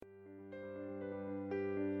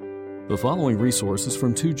The following resources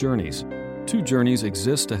from Two Journeys. Two Journeys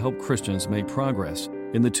exists to help Christians make progress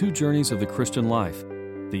in the two journeys of the Christian life,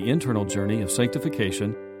 the internal journey of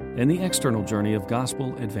sanctification and the external journey of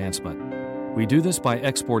gospel advancement. We do this by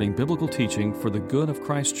exporting biblical teaching for the good of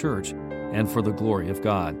Christ's church and for the glory of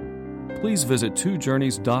God. Please visit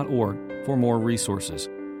twojourneys.org for more resources.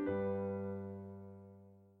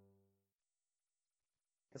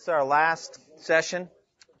 This is our last session,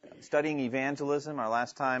 studying evangelism, our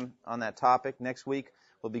last time on that topic. Next week,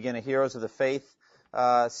 we'll begin a Heroes of the Faith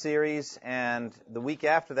series, and the week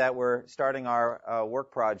after that, we're starting our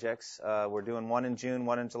work projects. We're doing one in June,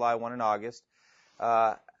 one in July, one in August.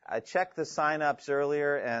 I checked the sign-ups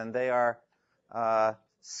earlier, and they are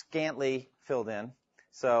scantily filled in.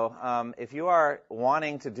 So if you are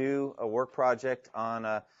wanting to do a work project on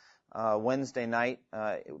a Wednesday night,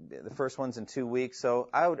 the first one's in 2 weeks, so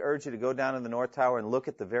I would urge you to go down to the North Tower and look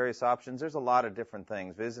at the various options. There's a lot of different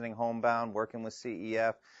things: visiting Homebound, working with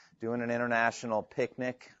CEF, doing an international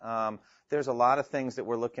picnic. There's a lot of things that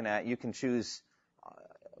we're looking at. You can choose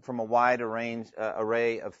from a wide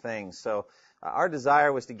array of things. So our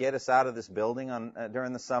desire was to get us out of this building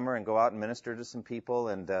during the summer and go out and minister to some people,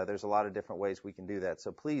 and there's a lot of different ways we can do that.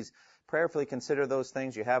 So please prayerfully consider those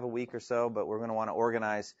things. You have a week or so, but we're going to want to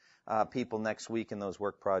organize people next week in those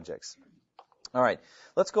work projects. All right,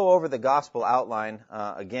 let's go over the gospel outline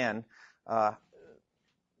again. I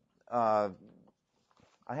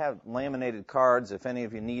have laminated cards if any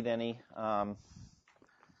of you need any.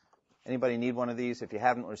 Anybody need one of these? If you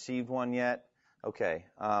haven't received one yet, okay.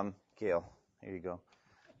 Gail, here you go.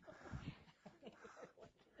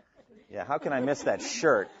 Yeah, how can I miss that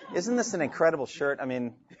shirt? Isn't this an incredible shirt? I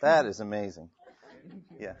mean, that is amazing.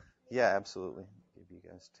 Yeah, absolutely. Give you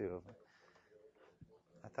guys two of them.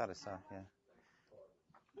 I thought I saw, yeah.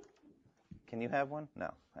 Can you have one?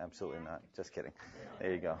 No, absolutely not. Just kidding.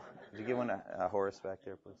 There you go. Could you give one to Horace back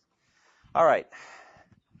there, please? All right.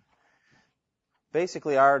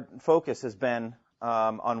 Basically, our focus has been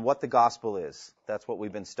on what the gospel is. That's what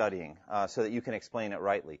we've been studying, so that you can explain it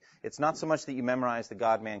rightly. It's not so much that you memorize the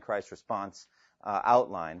God-Man-Christ response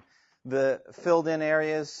outline. The filled-in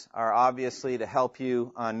areas are obviously to help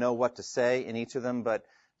you know what to say in each of them, but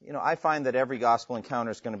I find that every gospel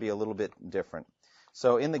encounter is going to be a little bit different.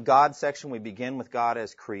 So in the God section, we begin with God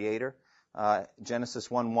as creator. Genesis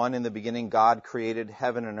 1:1, in the beginning, God created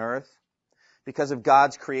heaven and earth. Because of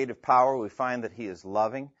God's creative power, we find that He is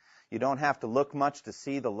loving. You don't have to look much to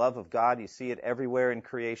see the love of God. You see it everywhere in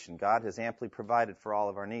creation. God has amply provided for all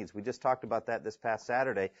of our needs. We just talked about that this past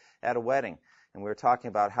Saturday at a wedding, and we were talking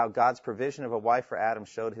about how God's provision of a wife for Adam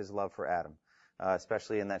showed His love for Adam,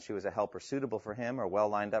 especially in that she was a helper suitable for him or well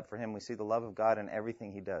lined up for him. We see the love of God in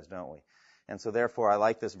everything He does, don't we? And so therefore, I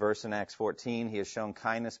like this verse in Acts 14. He has shown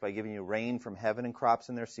kindness by giving you rain from heaven and crops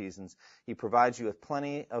in their seasons. He provides you with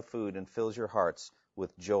plenty of food and fills your hearts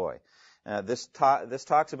with joy. This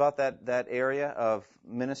talks about that area of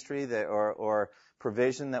ministry or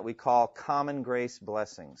provision that we call common grace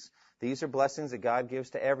blessings. These are blessings that God gives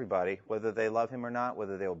to everybody, whether they love Him or not,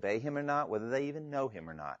 whether they obey Him or not, whether they even know Him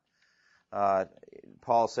or not.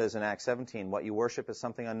 Paul says in Acts 17, what you worship is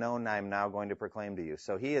something unknown, I am now going to proclaim to you.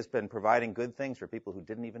 So He has been providing good things for people who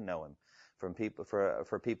didn't even know Him, for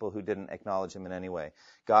people who didn't acknowledge Him in any way.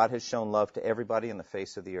 God has shown love to everybody in the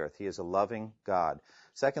face of the earth. He is a loving God.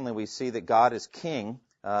 Secondly, we see that God is king.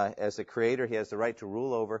 As the creator, He has the right to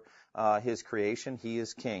rule over His creation. He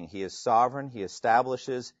is king. He is sovereign. He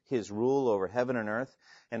establishes His rule over heaven and earth.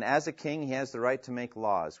 And as a king, He has the right to make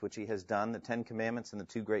laws, which He has done. The 10 Commandments and the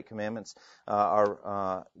 2 Great Commandments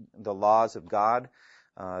are the laws of God.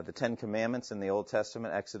 The 10 Commandments in the Old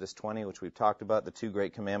Testament, Exodus 20, which we've talked about, the 2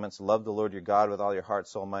 Great Commandments: love the Lord your God with all your heart,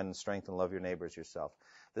 soul, mind, and strength, and love your neighbor as yourself.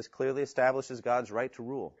 This clearly establishes God's right to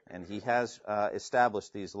rule, and He has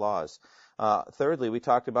established these laws. Thirdly, we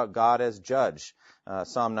talked about God as judge.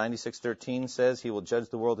 Psalm 96:13 says He will judge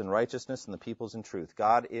the world in righteousness and the peoples in truth.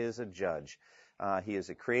 God is a judge. He is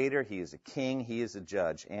a creator, He is a king, He is a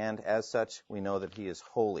judge, and as such, we know that He is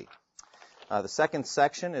holy. The second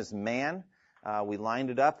section is man. We lined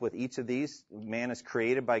it up with each of these. Man is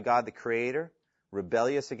created by God the Creator,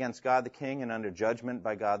 rebellious against God the King, and under judgment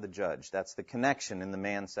by God the Judge. That's the connection in the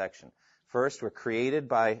man section. First, we're created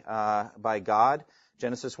by God.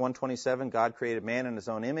 Genesis 1:27, God created man in His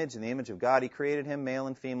own image. In the image of God He created him, male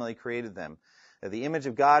and female He created them. The image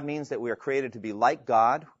of God means that we are created to be like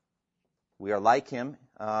God. We are like Him.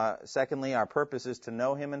 Secondly, our purpose is to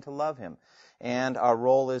know Him and to love Him. And our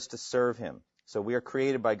role is to serve Him. So we are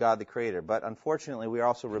created by God the Creator. But unfortunately, we are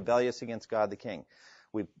also rebellious against God the King.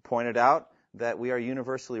 We pointed out that we are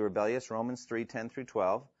universally rebellious, Romans 3:10 through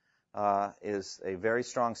 12. is a very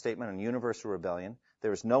strong statement on universal rebellion.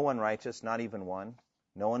 There is no one righteous, not even one.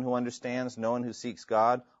 No one who understands, no one who seeks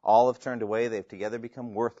God. All have turned away. They've together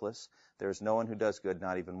become worthless. There is no one who does good,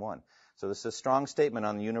 not even one. So this is a strong statement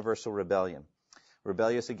on the universal rebellion.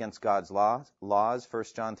 Rebellious against God's laws. 1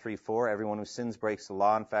 John 3:4, everyone who sins breaks the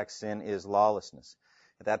law. In fact, sin is lawlessness.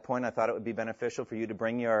 At that point, I thought it would be beneficial for you to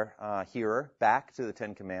bring your hearer back to the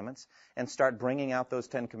Ten Commandments and start bringing out those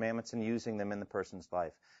Ten Commandments and using them in the person's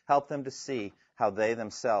life. Help them to see how they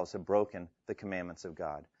themselves have broken the commandments of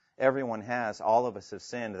God. Everyone has. All of us have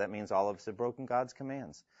sinned. That means all of us have broken God's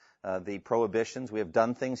commands. The prohibitions, we have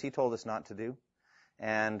done things He told us not to do.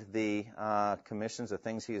 And the commissions, the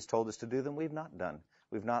things He has told us to do, then we've not done.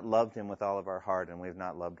 We've not loved Him with all of our heart, and we've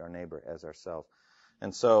not loved our neighbor as ourselves.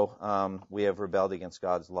 And so we have rebelled against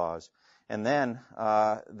God's laws. And then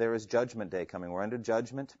there is Judgment Day coming. We're under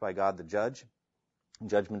judgment by God the Judge.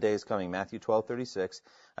 Judgment Day is coming. Matthew 12:36.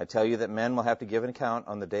 I tell you that men will have to give an account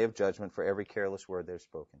on the day of judgment for every careless word they've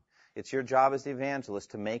spoken. It's your job as the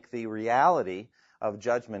evangelist to make the reality of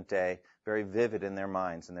Judgment Day very vivid in their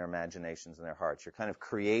minds and their imaginations and their hearts. You're kind of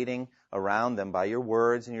creating around them by your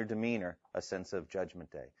words and your demeanor a sense of Judgment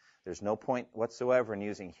Day. There's no point whatsoever in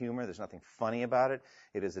using humor. There's nothing funny about it.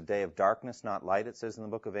 It is a day of darkness, not light, it says in the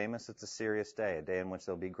book of Amos. It's a serious day, a day in which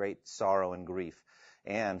there'll be great sorrow and grief,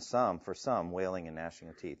 and for some, wailing and gnashing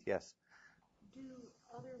of teeth. Yes? Do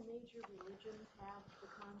other major religions have the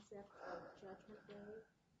concept of Judgment Day?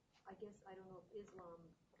 I guess, I don't know if Islam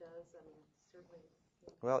does. I mean, certainly.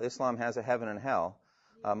 Well, Islam has a heaven and hell.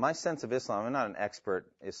 My sense of Islam, I'm not an expert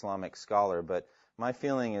Islamic scholar, but my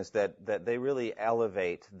feeling is that they really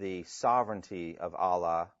elevate the sovereignty of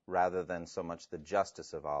Allah rather than so much the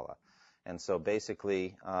justice of Allah. And so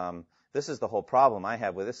basically, this is the whole problem I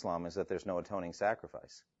have with Islam, is that there's no atoning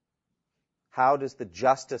sacrifice. How does the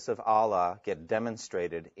justice of Allah get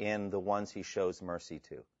demonstrated in the ones He shows mercy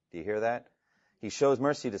to? Do you hear that? He shows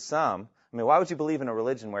mercy to some. I mean, why would you believe in a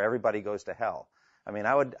religion where everybody goes to hell? I mean,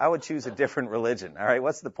 I would choose a different religion. All right,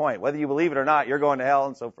 what's the point? Whether you believe it or not, you're going to hell,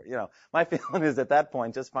 and so forth. You know, my feeling is at that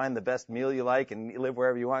point, just find the best meal you like and live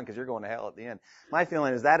wherever you want, because you're going to hell at the end. My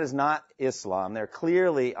feeling is that is not Islam. There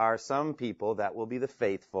clearly are some people that will be the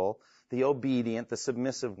faithful, the obedient, the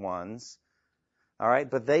submissive ones. All right,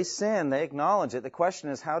 but they sin, they acknowledge it. The question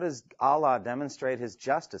is, how does Allah demonstrate His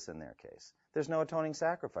justice in their case? There's no atoning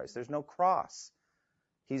sacrifice. There's no cross.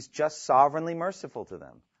 He's just sovereignly merciful to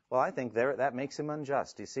them. Well, I think that makes Him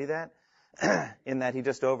unjust. Do you see that? In that He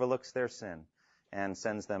just overlooks their sin and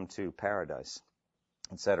sends them to paradise,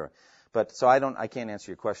 etc. But so I can't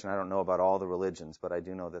answer your question. I don't know about all the religions, but I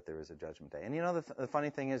do know that there is a Judgment Day. And you know, the funny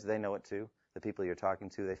thing is, they know it too. The people you're talking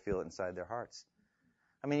to, they feel it inside their hearts.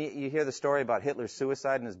 I mean, you hear the story about Hitler's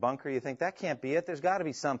suicide in his bunker. You think, that can't be it. There's got to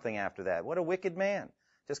be something after that. What a wicked man.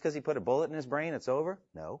 Just because he put a bullet in his brain, it's over?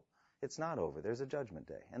 No. It's not over. There's a Judgment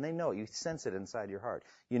Day. And they know it. You sense it inside your heart.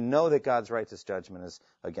 You know that God's righteous judgment is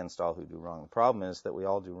against all who do wrong. The problem is that we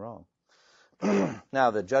all do wrong.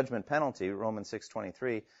 Now, the judgment penalty, Romans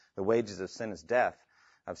 6:23, the wages of sin is death.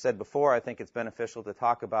 I've said before, I think it's beneficial to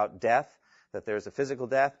talk about death, that there's a physical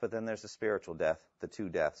death, but then there's a spiritual death, the two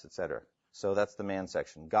deaths, etc. So that's the man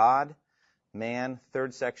section. God, man,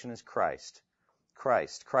 third section is Christ.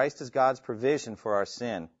 Christ is God's provision for our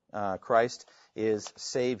sin. Christ is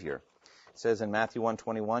Savior. It says in Matthew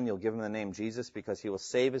 1:21, you'll give Him the name Jesus because He will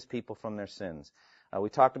save His people from their sins. We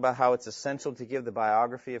talked about how it's essential to give the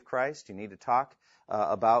biography of Christ. You need to talk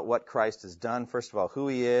about what Christ has done. First of all, who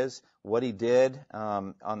He is, what He did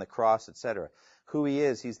on the cross, etc. Who He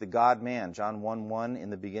is, He's the God-man. John 1:1, in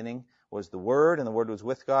the beginning was the Word, and the Word was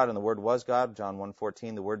with God, and the Word was God. John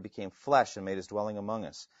 1:14, the Word became flesh and made His dwelling among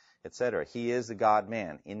us, etc. He is the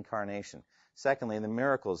God-man, incarnation. Secondly, the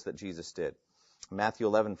miracles that Jesus did. Matthew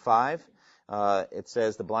 11:5, it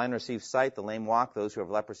says, the blind receive sight, the lame walk, those who have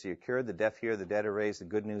leprosy are cured, the deaf hear, the dead are raised, the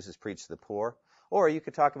good news is preached to the poor. Or you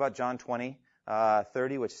could talk about John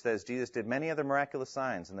 20:30, which says, Jesus did many other miraculous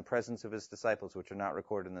signs in the presence of His disciples, which are not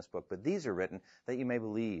recorded in this book. But these are written that you may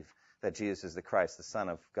believe that Jesus is the Christ, the Son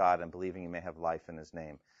of God, and believing you may have life in His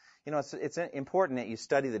name. You know, it's important that you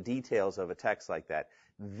study the details of a text like that.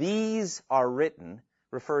 These are written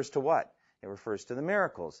refers to what? It refers to the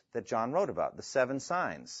miracles that John wrote about, the 7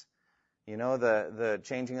 signs. You know, the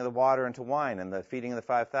changing of the water into wine and the feeding of the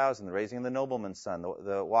 5,000, the raising of the nobleman's son,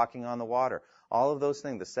 the walking on the water. All of those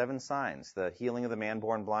things, the 7 signs, the healing of the man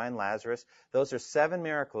born blind, Lazarus, those are 7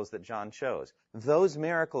 miracles that John shows. Those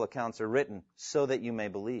miracle accounts are written so that you may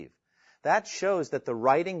believe. That shows that the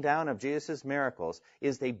writing down of Jesus' miracles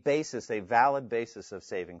is a basis, a valid basis of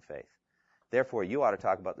saving faith. Therefore, you ought to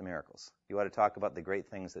talk about the miracles. You ought to talk about the great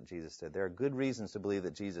things that Jesus did. There are good reasons to believe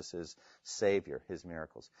that Jesus is Savior, his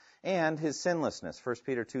miracles. And his sinlessness. 1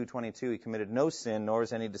 Peter 2:22, he committed no sin, nor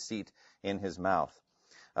is any deceit in his mouth.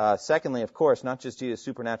 Secondly, of course, not just Jesus'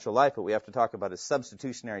 supernatural life, but we have to talk about his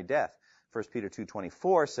substitutionary death. 1 Peter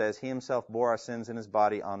 2:24 says, he himself bore our sins in his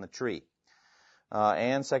body on the tree.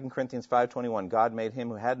 And 2 Corinthians 5:21, God made him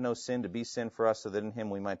who had no sin to be sin for us, so that in him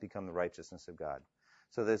we might become the righteousness of God.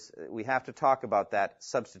 So we have to talk about that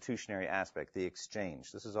substitutionary aspect, the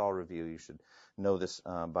exchange. This is all review. You should know this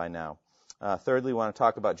by now. Thirdly, we want to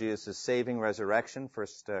talk about Jesus' saving resurrection, 1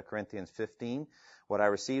 Corinthians 15. What I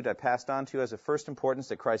received, I passed on to you as of first importance,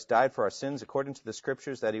 that Christ died for our sins according to the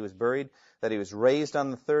Scriptures, that he was buried, that he was raised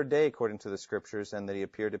on the third day according to the Scriptures, and that he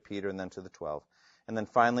appeared to Peter and then to the 12. And then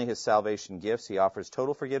finally, his salvation gifts. He offers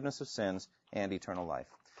total forgiveness of sins and eternal life.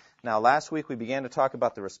 Now, last week we began to talk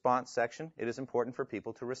about the response section. It is important for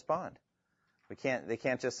people to respond. They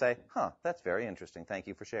can't just say, that's very interesting. Thank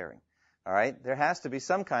you for sharing. All right? There has to be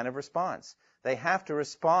some kind of response. They have to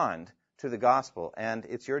respond to the gospel, and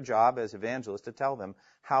it's your job as evangelists to tell them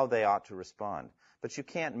how they ought to respond. But you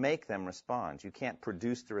can't make them respond. You can't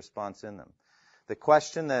produce the response in them. The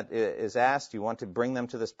question that is asked, you want to bring them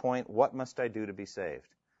to this point, what must I do to be saved?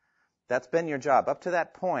 That's been your job. Up to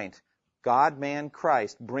that point, God, man,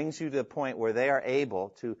 Christ brings you to the point where they are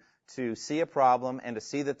able to see a problem and to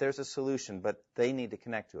see that there's a solution, but they need to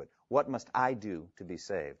connect to it. What must I do to be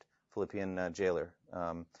saved? Philippian jailer,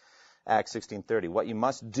 Acts 16:30. What you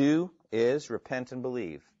must do is repent and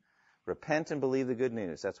believe. Repent and believe the good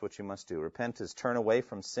news. That's what you must do. Repent is turn away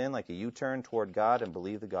from sin like a U-turn toward God and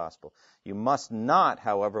believe the gospel. You must not,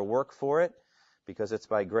 however, work for it, because it's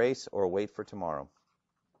by grace, or wait for tomorrow.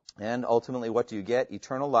 And ultimately, what do you get?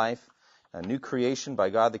 Eternal life, a new creation by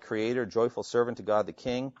God the Creator, joyful servant to God the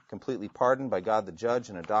King, completely pardoned by God the Judge,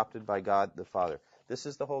 and adopted by God the Father. This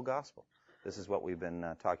is the whole gospel. This is what we've been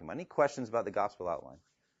talking about. Any questions about the gospel outline?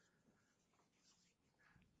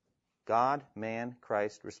 God, man,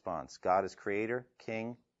 Christ response. God is Creator,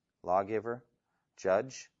 King, Lawgiver,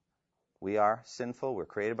 Judge. We are sinful. We're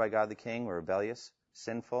created by God the King. We're rebellious,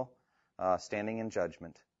 sinful, standing in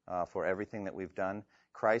judgment for everything that we've done.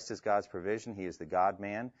 Christ is God's provision. He is the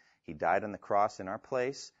God-man. He died on the cross in our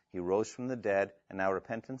place. He rose from the dead. And now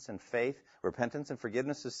repentance and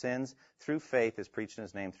forgiveness of sins through faith is preached in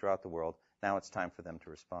his name throughout the world. Now it's time for them to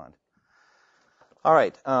respond. All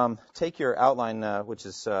right. Take your outline, which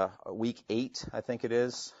is week 8, I think it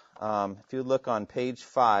is. If you look on page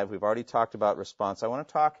 5, we've already talked about response. I want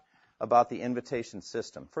to talk about the invitation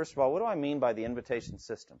system. First of all, what do I mean by the invitation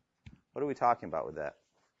system? What are we talking about with that?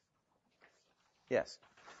 Yes?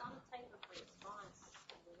 Some type of response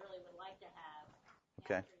we really would like to have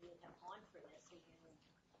Okay. after you have gone for this.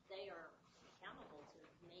 They are accountable to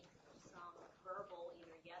make some verbal,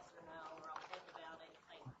 either yes or no, or I'll think about it,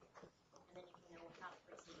 and then you know how to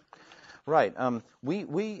proceed. Right.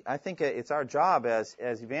 I think it's our job as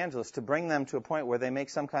evangelists to bring them to a point where they make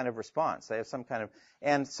some kind of response. They have some kind of,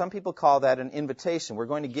 and some people call that an invitation. We're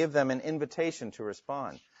going to give them an invitation to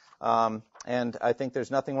respond. And I think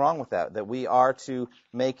there's nothing wrong with that we are to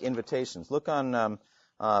make invitations. Look on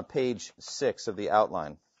page 6 of the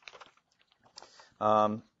outline.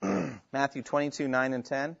 Matthew 22:9 and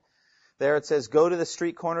 10. There it says, go to the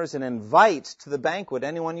street corners and invite to the banquet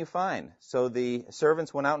anyone you find. So the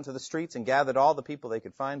servants went out into the streets and gathered all the people they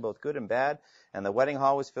could find, both good and bad, and the wedding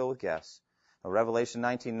hall was filled with guests. Revelation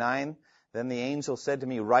 19:9. Then the angel said to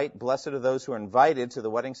me, write, blessed are those who are invited to the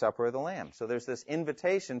wedding supper of the Lamb. So there's this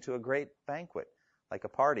invitation to a great banquet, like a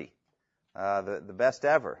party, the best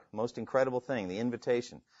ever, most incredible thing, the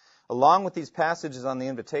invitation. Along with these passages on the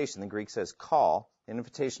invitation, the Greek says call, an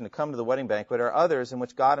invitation to come to the wedding banquet, are others in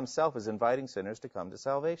which God himself is inviting sinners to come to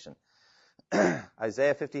salvation.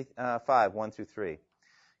 Isaiah 55, 1 through 3.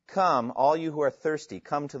 Come, all you who are thirsty,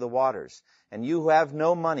 come to the waters. And you who have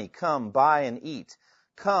no money, come, buy and eat.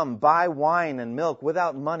 Come, buy wine and milk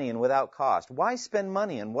without money and without cost. Why spend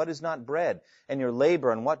money on what is not bread, and your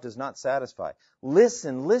labor on what does not satisfy?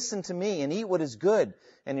 Listen to me, and eat what is good,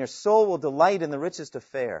 and your soul will delight in the richest of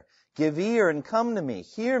fare. Give ear and come to me.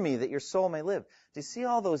 Hear me, that your soul may live. Do you see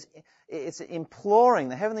all those? It's imploring,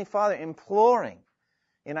 the Heavenly Father imploring.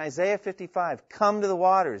 In Isaiah 55, come to the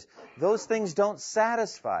waters. Those things don't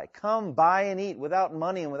satisfy. Come, buy and eat without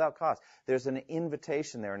money and without cost. There's an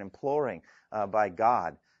invitation there, an imploring by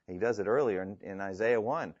God. He does it earlier in Isaiah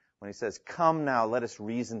 1 when he says, come now, let us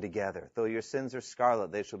reason together. Though your sins are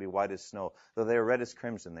scarlet, they shall be white as snow. Though they are red as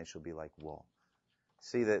crimson, they shall be like wool.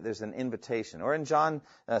 See, that there's an invitation. Or in John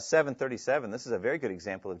 7:37, this is a very good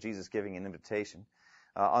example of Jesus giving an invitation.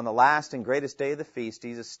 On the last and greatest day of the feast,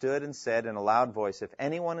 Jesus stood and said in a loud voice, "If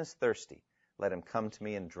anyone is thirsty, let him come to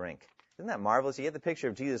me and drink." Isn't that marvelous? You get the picture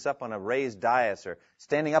of Jesus up on a raised dais or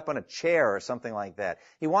standing up on a chair or something like that.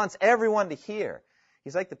 He wants everyone to hear.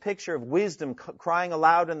 He's like the picture of wisdom crying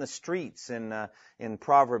aloud in the streets in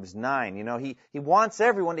Proverbs 9. You know, he wants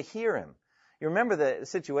everyone to hear him. You remember the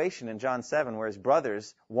situation in John 7 where his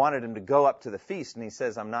brothers wanted him to go up to the feast, and he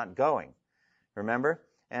says, "I'm not going." Remember?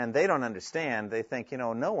 And they don't understand. They think,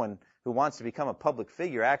 no one who wants to become a public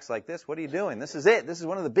figure acts like this. What are you doing? This is it. This is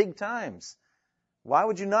one of the big times. Why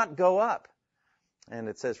would you not go up? And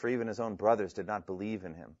it says, for even his own brothers did not believe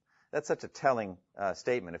in him. That's such a telling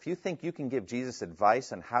statement. If you think you can give Jesus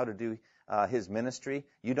advice on how to do his ministry,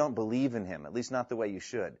 you don't believe in him, at least not the way you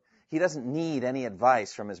should. He doesn't need any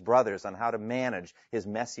advice from his brothers on how to manage his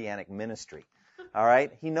messianic ministry. All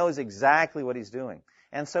right? He knows exactly what he's doing.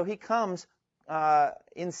 And so he comes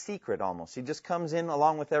in secret almost. He just comes in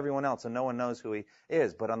along with everyone else, and no one knows who he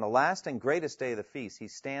is. But on the last and greatest day of the feast, he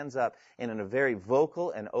stands up and in a very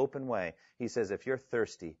vocal and open way, he says, "If you're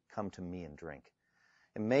thirsty, come to me and drink."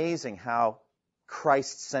 Amazing how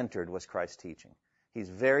Christ-centered was Christ's teaching. He's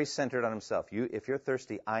very centered on himself. If you're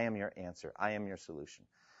thirsty, I am your answer. I am your solution.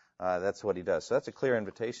 That's what he does. So that's a clear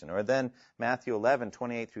invitation. Or then Matthew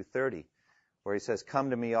 11:28-30. Where he says,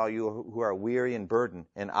 "Come to me, all you who are weary and burdened,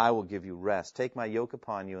 and I will give you rest. Take my yoke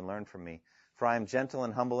upon you and learn from me. For I am gentle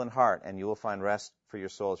and humble in heart, and you will find rest for your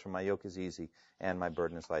souls. For my yoke is easy and my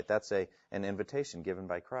burden is light." That's an invitation given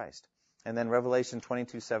by Christ. And then Revelation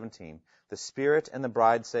 22:17. "The Spirit and the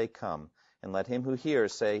bride say, 'Come.' And let him who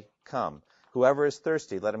hears say, 'Come.' Whoever is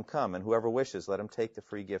thirsty, let him come. And whoever wishes, let him take the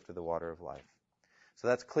free gift of the water of life." So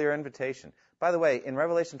that's clear invitation. By the way, in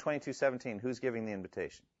Revelation 22:17, who's giving the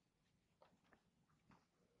invitation?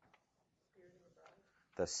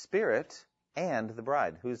 The Spirit and the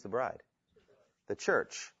bride. Who's the bride? The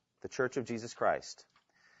church of Jesus Christ.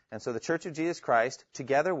 And so the church of Jesus Christ,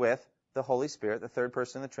 together with the Holy Spirit, the third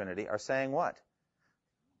person in the Trinity, are saying what?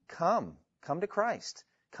 Come to Christ.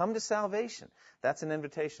 Come to salvation. That's an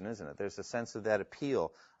invitation, isn't it? There's a sense of that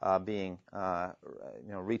appeal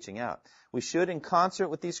reaching out. We should, in concert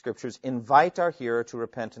with these scriptures, invite our hearer to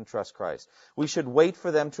repent and trust Christ. We should wait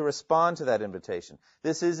for them to respond to that invitation.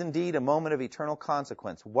 This is indeed a moment of eternal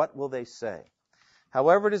consequence. What will they say?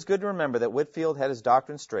 However, it is good to remember that Whitefield had his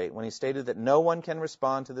doctrine straight when he stated that no one can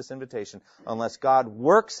respond to this invitation unless God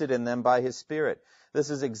works it in them by his Spirit. This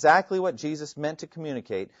is exactly what Jesus meant to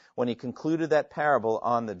communicate when he concluded that parable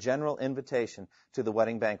on the general invitation to the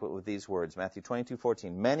wedding banquet with these words, Matthew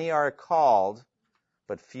 22:14. "Many are called,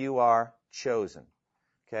 but few are chosen."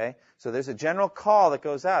 Okay? So there's a general call that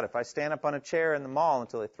goes out. If I stand up on a chair in the mall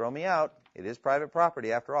until they throw me out, it is private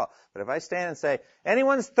property after all. But if I stand and say,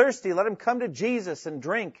 "Anyone's thirsty, let him come to Jesus and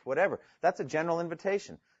drink," whatever, that's a general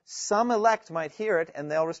invitation. Some elect might hear it and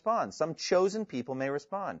they'll respond. Some chosen people may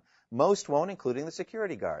respond. Most won't, including the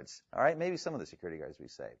security guards. All right? Maybe some of the security guards will be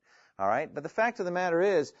saved. All right? But the fact of the matter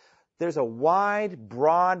is, there's a wide,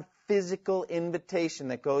 broad, physical invitation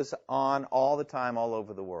that goes on all the time, all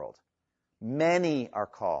over the world. Many are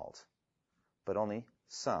called, but only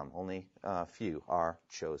few are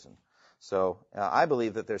chosen. So I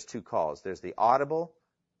believe that there's two calls. There's the audible,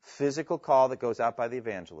 physical call that goes out by the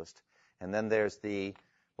evangelist, and then there's the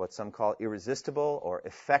what some call irresistible or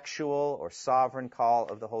effectual or sovereign call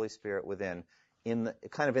of the Holy Spirit within, in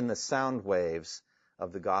the sound waves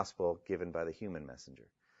of the gospel given by the human messenger.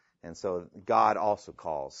 And so God also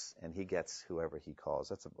calls, and he gets whoever he calls.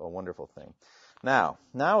 That's a wonderful thing. Now,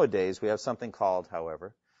 nowadays we have something called,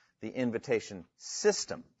 however, the invitation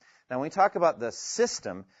system. Now, when we talk about the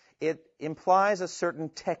system, it implies a certain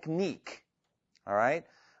technique, all right?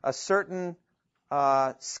 A certain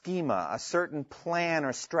schema, a certain plan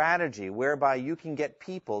or strategy whereby you can get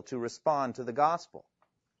people to respond to the gospel.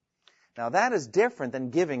 Now, that is different than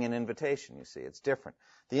giving an invitation, you see. It's different.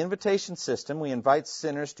 The invitation system, we invite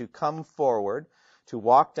sinners to come forward, to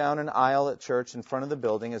walk down an aisle at church in front of the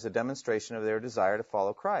building as a demonstration of their desire to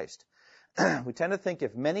follow Christ. We tend to think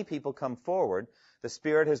if many people come forward, the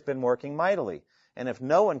Spirit has been working mightily. And if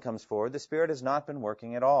no one comes forward, the Spirit has not been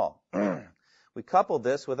working at all. We couple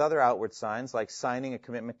this with other outward signs like signing a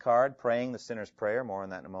commitment card, praying the sinner's prayer, more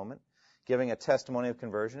on that in a moment, giving a testimony of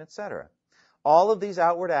conversion, etc. All of these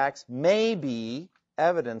outward acts may be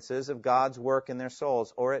evidences of God's work in their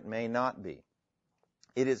souls, or it may not be.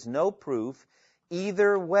 It is no proof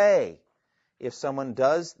either way if someone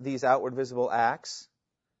does these outward visible acts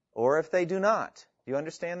or if they do not. Do you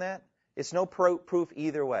understand that? It's no proof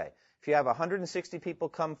either way. If you have 160 people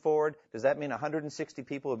come forward, does that mean 160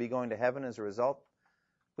 people will be going to heaven as a result?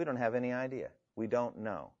 We don't have any idea. We don't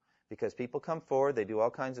know. because people come forward, they do all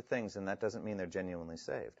kinds of things, and that doesn't mean they're genuinely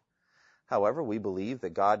saved. However, we believe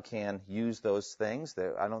that God can use those things.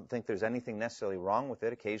 I don't think there's anything necessarily wrong with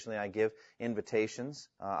it. Occasionally I give invitations.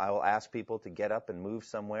 I will ask people to get up and move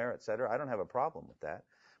somewhere, etc. I don't have a problem with that.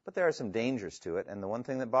 But there are some dangers to it, and the one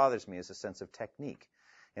thing that bothers me is a sense of technique.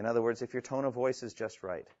 In other words, if your tone of voice is just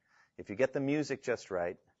right, if you get the music just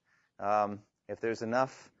right, if there's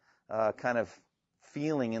enough kind of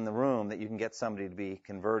feeling in the room that you can get somebody to be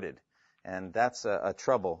converted. And that's a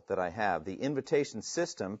trouble that I have. The invitation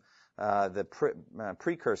system, the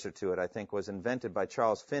precursor to it, I think, was invented by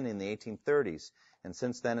Charles Finney in the 1830s. And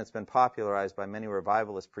since then, it's been popularized by many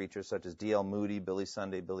revivalist preachers such as D.L. Moody, Billy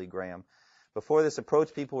Sunday, Billy Graham. Before this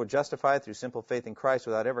approach, people were justified through simple faith in Christ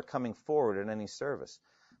without ever coming forward in any service.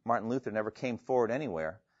 Martin Luther never came forward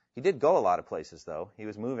anywhere. He did go a lot of places, though. He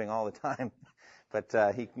was moving all the time.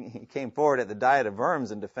 But he came forward at the Diet of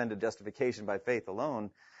Worms and defended justification by faith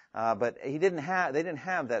alone. But they didn't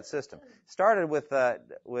have that system. Started with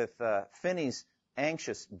Finney's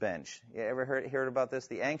anxious bench. You ever heard about this?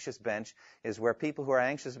 The anxious bench is where people who are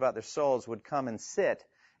anxious about their souls would come and sit,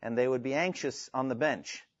 and they would be anxious on the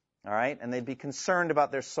bench. All right? And they'd be concerned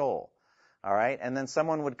about their soul. All right? And then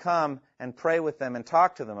someone would come and pray with them and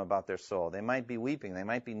talk to them about their soul. They might be weeping. They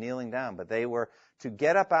might be kneeling down. But they were to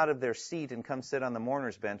get up out of their seat and come sit on the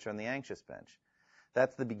mourner's bench or on the anxious bench.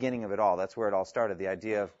 That's the beginning of it all. That's where it all started, the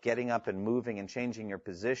idea of getting up and moving and changing your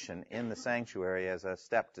position in the sanctuary as a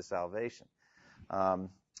step to salvation.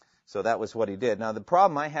 So that was what he did. Now, the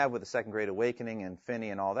problem I have with the Second Great Awakening and Finney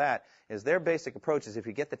and all that is their basic approach is if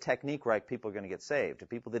you get the technique right, people are going to get saved. If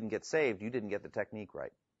people didn't get saved, you didn't get the technique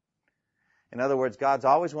right. In other words, God's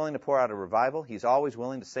always willing to pour out a revival. He's always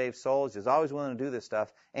willing to save souls. He's always willing to do this stuff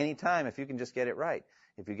anytime if you can just get it right.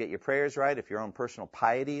 If you get your prayers right, if your own personal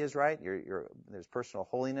piety is right, there's personal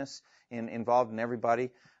holiness involved in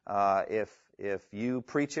everybody. If you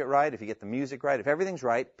preach it right, if you get the music right, if everything's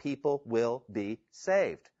right, people will be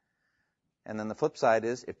saved. And then the flip side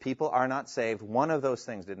is, if people are not saved, one of those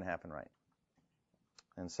things didn't happen right.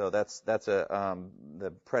 And so that's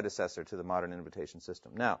the predecessor to the modern invitation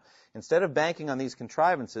system. Now, instead of banking on these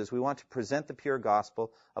contrivances, we want to present the pure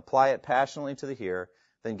gospel, apply it passionately to the hearer,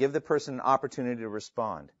 then give the person an opportunity to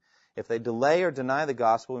respond. If they delay or deny the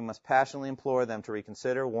gospel, we must passionately implore them to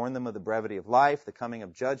reconsider, warn them of the brevity of life, the coming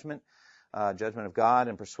of judgment of God,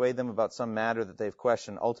 and persuade them about some matter that they've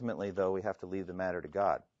questioned. Ultimately, though, we have to leave the matter to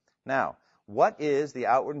God. Now, what is the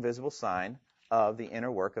outward and visible sign of the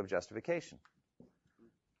inner work of justification?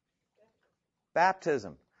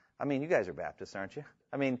 Baptism. I mean, you guys are Baptists, aren't you?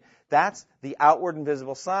 I mean, that's the outward and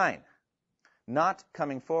visible sign, not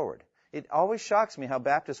coming forward. It always shocks me how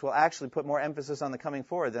Baptists will actually put more emphasis on the coming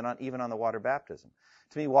forward than even on the water baptism.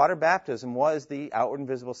 To me, water baptism was the outward and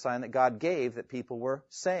visible sign that God gave that people were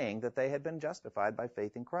saying that they had been justified by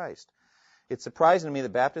faith in Christ. It's surprising to me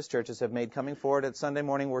that Baptist churches have made coming forward at Sunday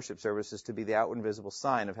morning worship services to be the outward and visible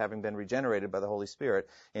sign of having been regenerated by the Holy Spirit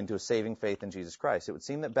into a saving faith in Jesus Christ. It would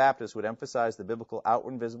seem that Baptists would emphasize the biblical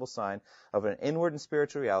outward and visible sign of an inward and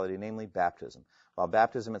spiritual reality, namely baptism. While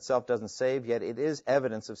baptism itself doesn't save, yet it is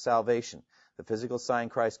evidence of salvation, the physical sign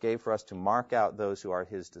Christ gave for us to mark out those who are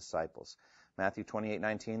his disciples. Matthew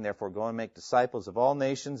 28:19, therefore go and make disciples of all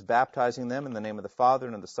nations, baptizing them in the name of the Father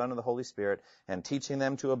and of the Son and of the Holy Spirit, and teaching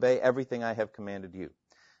them to obey everything I have commanded you.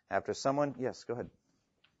 After someone, yes, go ahead.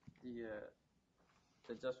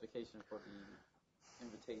 The justification for the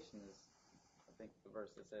invitation is, I think, the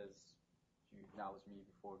verse that says, you acknowledge me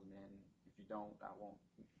before men. If you don't, I won't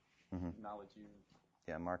acknowledge you.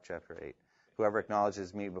 Yeah, Mark chapter 8. Whoever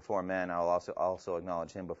acknowledges me before men, I will also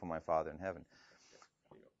acknowledge him before my Father in heaven.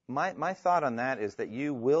 My thought on that is that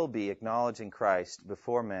you will be acknowledging Christ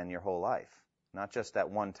before men your whole life, not just that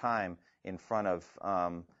one time in front of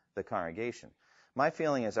the congregation. My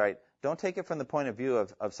feeling is, all right, don't take it from the point of view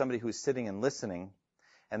of somebody who's sitting and listening,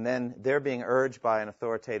 and then they're being urged by an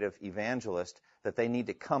authoritative evangelist that they need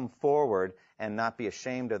to come forward and not be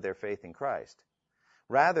ashamed of their faith in Christ.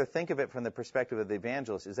 Rather, think of it from the perspective of the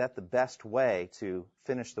evangelist. Is that the best way to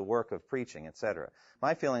finish the work of preaching, etc.?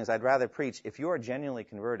 My feeling is I'd rather preach, if you are genuinely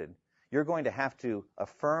converted, you're going to have to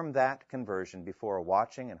affirm that conversion before a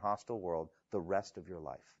watching and hostile world the rest of your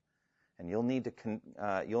life. And you'll need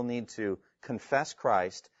to confess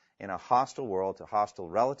Christ in a hostile world to hostile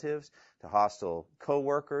relatives, to hostile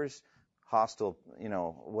co-workers, hostile,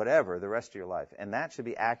 whatever, the rest of your life. And that should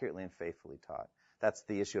be accurately and faithfully taught. That's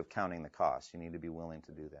the issue of counting the cost. You need to be willing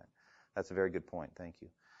to do that. That's a very good point. Thank you.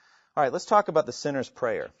 All right, let's talk about the sinner's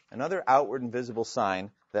prayer. Another outward and visible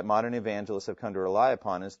sign that modern evangelists have come to rely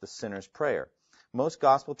upon is the sinner's prayer. Most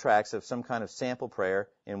gospel tracts have some kind of sample prayer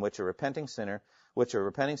in which a repenting sinner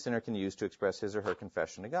can use to express his or her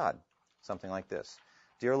confession to God. Something like this.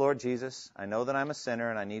 Dear Lord Jesus, I know that I'm a sinner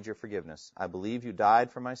and I need your forgiveness. I believe you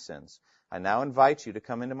died for my sins. I now invite you to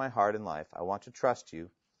come into my heart and life. I want to trust you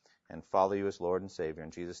and follow you as Lord and Savior.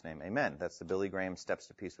 In Jesus' name, amen. That's the Billy Graham Steps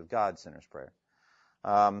to Peace with God Sinner's Prayer.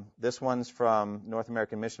 This one's from North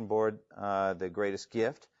American Mission Board, The Greatest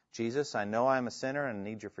Gift. Jesus, I know I am a sinner and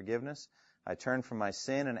need your forgiveness. I turn from my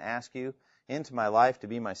sin and ask you into my life to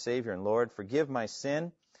be my Savior and Lord. Forgive my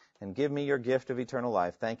sin and give me your gift of eternal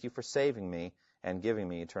life. Thank you for saving me and giving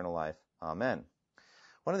me eternal life. Amen.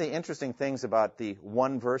 One of the interesting things about the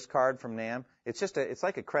one verse card from NAM, it's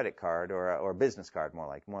like a credit card or a business card, more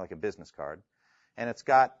like a business card. And it's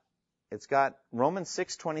got Romans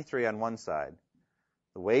 6:23 on one side.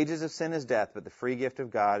 The wages of sin is death, but the free gift of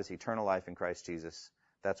God is eternal life in Christ Jesus.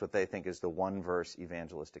 That's what they think is the one verse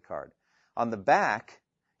evangelistic card. On the back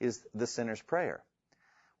is the sinner's prayer.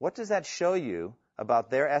 What does that show you about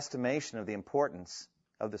their estimation of the importance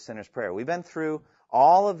of the sinner's prayer? We've been through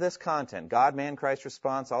all of this content, God, man, Christ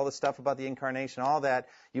response, all the stuff about the incarnation, all that.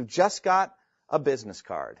 You've just got a business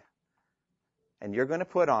card. And you're going to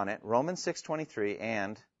put on it Romans 6:23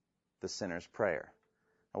 and the sinner's prayer.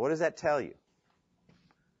 Now, what does that tell you?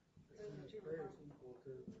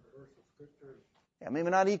 I mean,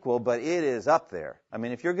 not equal, but it is up there. I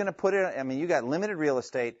mean, if you're going to put it, you got limited real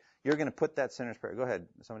estate, you're going to put that sinner's prayer. Go ahead.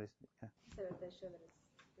 Somebody. Yeah. So that they show that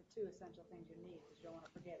it's the two essential things you need because you don't want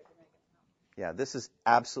to forget it to make it happen. Yeah, this is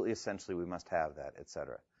absolutely essentially, we must have that,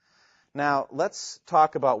 etc. Now, let's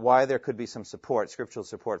talk about why there could be some support, scriptural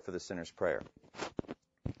support for the sinner's prayer.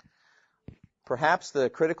 Perhaps the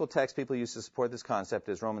critical text people use to support this concept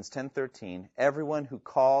is Romans 10:13. Everyone who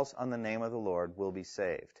calls on the name of the Lord will be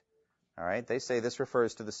saved. All right? They say this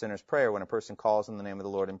refers to the sinner's prayer when a person calls on the name of the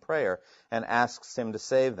Lord in prayer and asks him to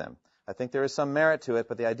save them. I think there is some merit to it,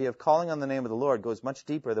 but the idea of calling on the name of the Lord goes much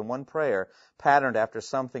deeper than one prayer patterned after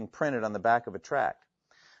something printed on the back of a tract.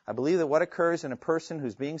 I believe that what occurs in a person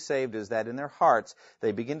who's being saved is that in their hearts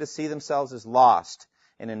they begin to see themselves as lost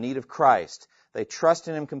and in need of Christ. They trust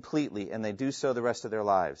in him completely, and they do so the rest of their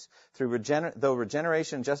lives. Though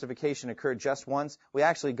regeneration and justification occurred just once, we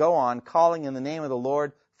actually go on calling in the name of the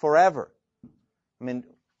Lord forever. I mean,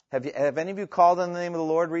 have any of you called on the name of the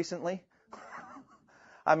Lord recently?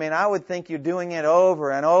 I mean, I would think you're doing it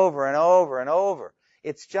over and over and over and over.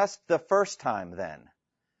 It's just the first time then.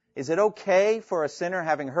 Is it okay for a sinner,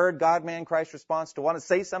 having heard God, man, Christ response, to want to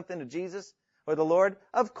say something to Jesus or the Lord?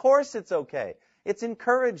 Of course it's okay. It's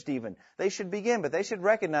encouraged even. They should begin, but they should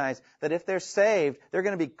recognize that if they're saved, they're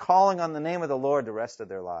going to be calling on the name of the Lord the rest of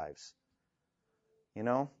their lives. You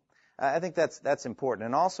know? I think that's important.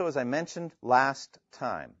 And also, as I mentioned last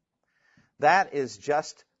time, that is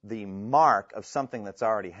just the mark of something that's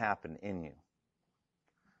already happened in you.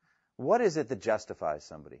 What is it that justifies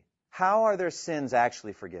somebody? How are their sins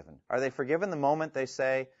actually forgiven? Are they forgiven the moment they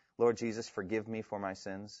say, Lord Jesus, forgive me for my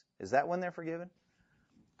sins? Is that when they're forgiven?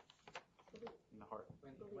 In the heart.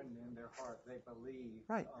 When in their heart they believe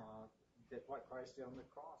right. That what Christ did on the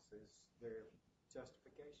cross is their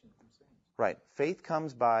justification from sin. Right. Faith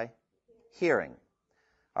comes by hearing.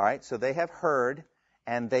 All right, so they have heard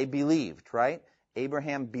and they believed, right?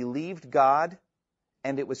 Abraham believed God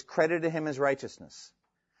and it was credited to him as righteousness.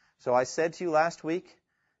 So I said to you last week,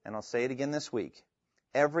 and I'll say it again this week,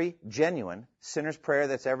 every genuine sinner's prayer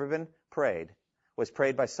that's ever been prayed was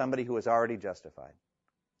prayed by somebody who was already justified.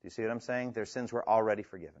 Do you see what I'm saying? Their sins were already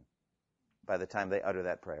forgiven by the time they utter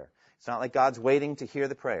that prayer. It's not like God's waiting to hear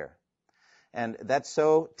the prayer. And that's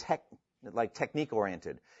so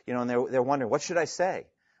technique-oriented. You know, and they're wondering, what should I say?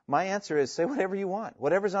 My answer is, say whatever you want,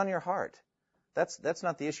 whatever's on your heart. That's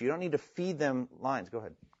not the issue. You don't need to feed them lines. Go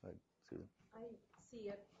ahead, Susan. I see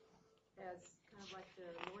it as kind of like the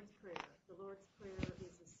Lord's Prayer. The Lord's Prayer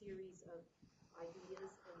is a series of ideas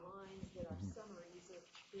and lines that are summaries of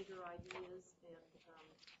bigger ideas and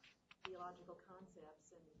theological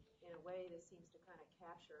concepts. And in a way, this seems to kind of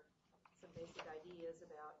capture some basic ideas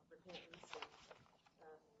about repentance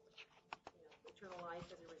and eternal life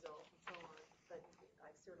as a result and so on. But I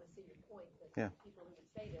certainly see your point that people who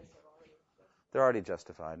would say this are already they're already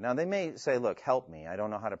justified. Now, they may say, look, help me. I don't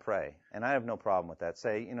know how to pray. And I have no problem with that.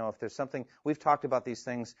 Say, if there's something, we've talked about these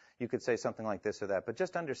things, you could say something like this or that. But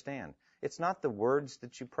just understand, it's not the words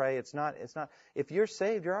that you pray. It's not. If you're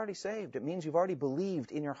saved, you're already saved. It means you've already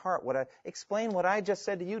believed in your heart. Explain what I just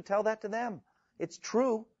said to you. Tell that to them. It's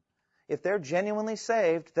true. If they're genuinely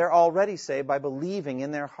saved, they're already saved by believing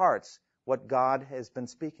in their hearts what God has been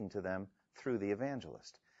speaking to them through the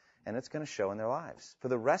evangelist. And it's going to show in their lives. For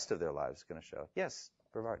the rest of their lives, it's going to show. Yes,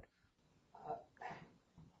 Brevard.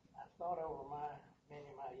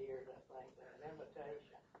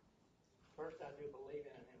 First, I do believe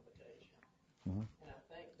in an invitation. Mhm. And I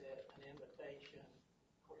think that an invitation,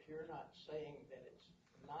 of course, you're not saying that it's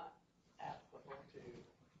not applicable to,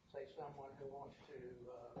 say, someone who wants to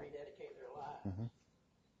rededicate their lives. Mhm.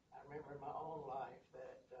 I remember in my own life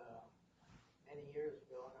that many years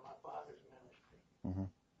ago under my father's ministry, Mhm.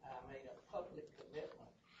 I made a public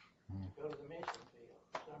commitment Mhm. to go to the mission field.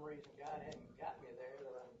 For some reason, God hadn't got me there,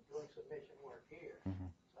 that I'm doing some mission work here. Mhm.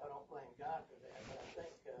 So I don't blame God for that, but I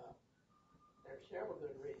think there are several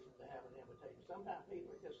good reasons to have an invitation. Sometimes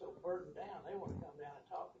people are just so burdened down, they want to come down and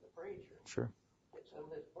talk to the preacher, Sure. get some of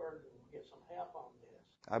this burden, get some help on this.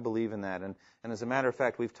 I believe in that, and as a matter of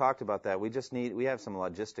fact, we've talked about that. We have some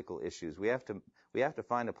logistical issues. We have to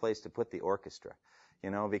find a place to put the orchestra,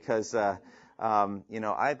 because I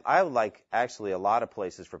would like actually a lot of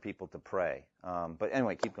places for people to pray. But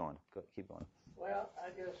anyway, keep going. Keep going. Well, I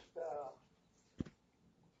guess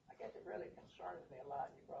it really concerns me a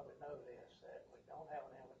lot. You probably know this, that we don't have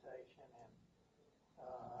an invitation, and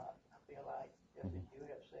I feel like, just as you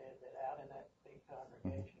have said, that out in that big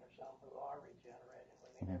congregation are some who are regenerated,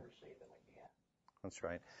 we may never see them again. That's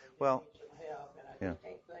right. They Well, need some help, and I just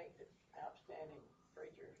can't think that outstanding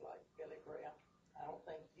preachers like Billy Graham, I don't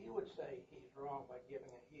think you would say he's wrong by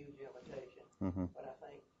giving a huge invitation, but I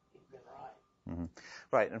think he's been right.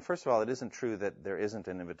 Right, and first of all, it isn't true that there isn't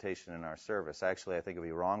an invitation in our service. Actually, I think it would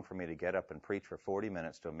be wrong for me to get up and preach for 40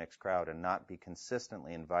 minutes to a mixed crowd and not be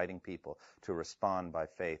consistently inviting people to respond by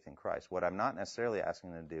faith in Christ. What I'm not necessarily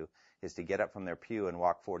asking them to do is to get up from their pew and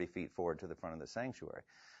walk 40 feet forward to the front of the sanctuary.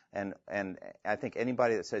 And I think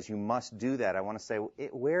anybody that says you must do that, I want to say,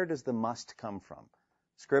 where does the must come from?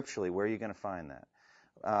 Scripturally, where are you going to find that?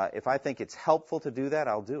 If I think it's helpful to do that,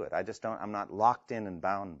 I'll do it. I'm not locked in and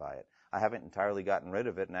bound by it. I haven't entirely gotten rid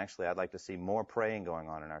of it, and actually I'd like to see more praying going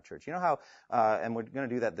on in our church. You know how, and we're going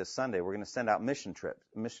to do that this Sunday, we're going to send out mission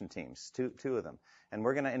teams, two of them, and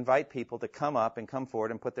we're going to invite people to come up and come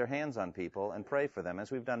forward and put their hands on people and pray for them,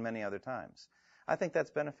 as we've done many other times. I think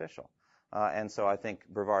that's beneficial. And so I think,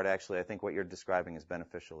 Brevard, actually, I think what you're describing is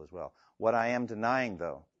beneficial as well. What I am denying,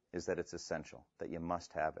 though, is that it's essential, that you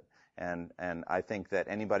must have it. And I think that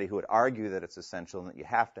anybody who would argue that it's essential and that you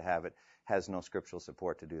have to have it has no scriptural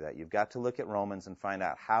support to do that. You've got to look at Romans and find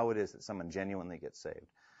out how it is that someone genuinely gets saved.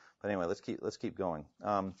 But anyway, let's keep going.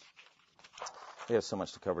 We have so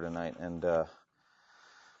much to cover tonight, and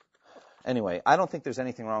anyway, I don't think there's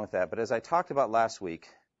anything wrong with that. But as I talked about last week,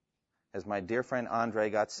 as my dear friend Andre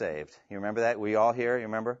got saved, you remember that? Were you all here? You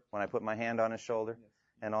remember when I put my hand on his shoulder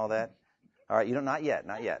and all that? All right, not yet,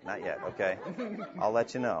 okay? I'll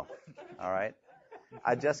let you know, all right?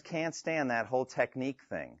 I just can't stand that whole technique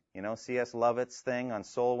thing. C.S. Lovett's thing on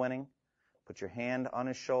soul winning. Put your hand on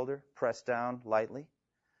his shoulder, press down lightly,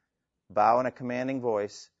 bow in a commanding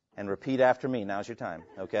voice, and repeat after me. Now's your time,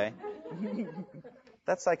 okay?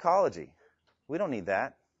 That's psychology. We don't need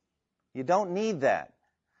that. You don't need that.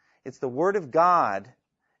 It's the Word of God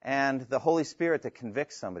and the Holy Spirit that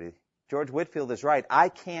convicts somebody. George Whitefield is right. I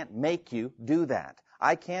can't make you do that.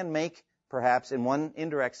 I can make, perhaps, in one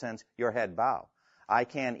indirect sense, your head bow. I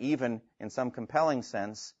can even, in some compelling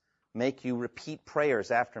sense, make you repeat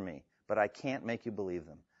prayers after me, but I can't make you believe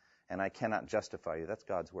them, and I cannot justify you. That's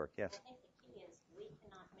God's work, yes? I think the key is we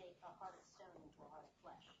cannot make a heart of stone into a heart of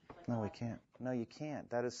flesh. No, we can't. No, you can't.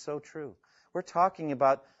 That is so true. We're talking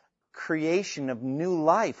about creation of new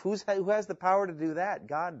life. Who has the power to do that?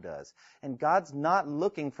 God does. And God's not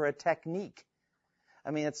looking for a technique.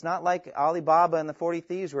 I mean, it's not like Ali Baba and the 40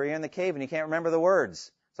 Thieves where you're in the cave and you can't remember the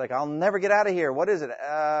words. It's like, I'll never get out of here. What is it?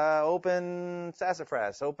 Open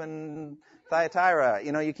sassafras, open Thyatira.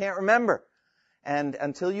 You can't remember. And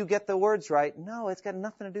until you get the words right, no, it's got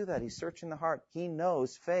nothing to do with that. He's searching the heart. He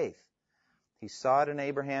knows faith. He saw it in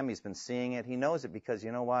Abraham. He's been seeing it. He knows it because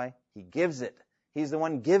you know why? He gives it. He's the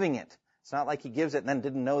one giving it. It's not like he gives it and then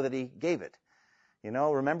didn't know that he gave it.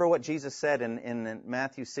 Remember what Jesus said in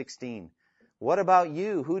Matthew 16. What about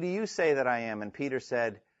you? Who do you say that I am? And Peter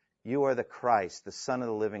said, you are the Christ, the Son of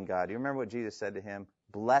the living God. Do you remember what Jesus said to him?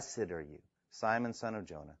 Blessed are you, Simon, son of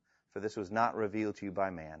Jonah, for this was not revealed to you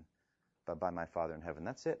by man, but by my Father in heaven.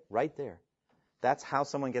 That's it, right there. That's how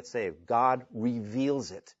someone gets saved. God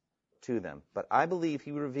reveals it to them. But I believe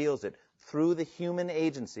he reveals it through the human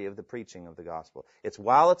agency of the preaching of the gospel. It's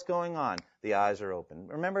while it's going on, the eyes are open.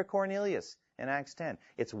 Remember Cornelius in Acts 10.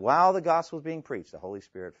 It's while the gospel is being preached, the Holy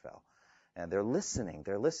Spirit fell. And they're listening,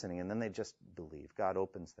 and then they just believe. God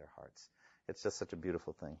opens their hearts. It's just such a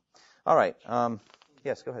beautiful thing. All right.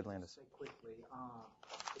 Yes, go ahead, Landis. Say quickly,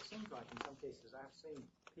 it seems like in some cases I've seen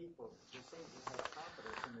people just seem to have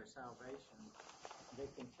confidence in their salvation they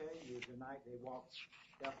can tell you the night they walked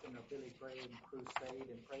up in a Billy Graham crusade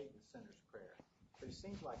and prayed the sinner's prayer. But it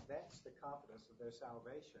seems like that's the confidence of their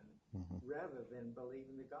salvation rather than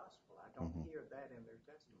believing the gospel. I don't hear that in their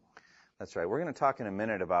testimony. That's right. We're going to talk in a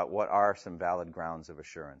minute about what are some valid grounds of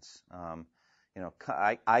assurance.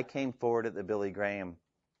 I came forward at the Billy Graham,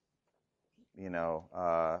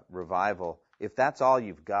 revival. If that's all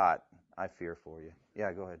you've got, I fear for you.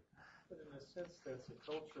 Yeah, go ahead. But in a sense, that's a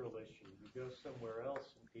cultural issue. You go somewhere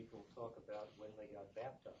else and people talk about when they got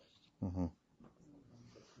baptized.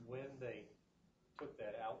 It's when they took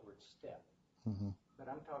that outward step. But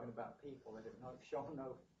I'm talking about people that have shown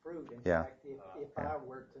no fruit. In Yeah. fact, if I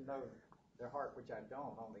were to know their heart, which I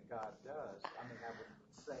don't, only God does, I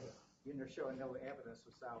would say, you're showing no evidence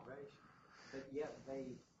of salvation. But yet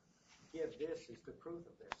they give this as the proof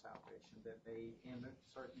of their salvation, that they, in a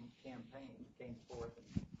certain campaign, came forth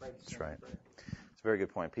and prayed the sinner's prayer. It's a very good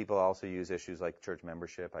point. People also use issues like church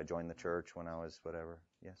membership. I joined the church when I was whatever.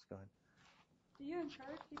 Yes, go ahead. Do you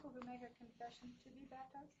encourage people who make a confession to be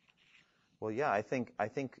baptized? Well, yeah, I think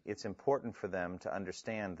it's important for them to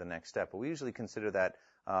understand the next step. But we usually consider that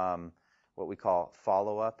what we call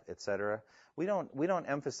follow-up, etc. We don't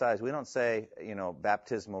emphasize. We don't say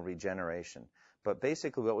baptismal regeneration. But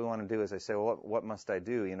basically, what we want to do is I say, well, what must I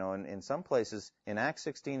do? In some places, in Acts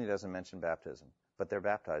 16, he doesn't mention baptism, but they're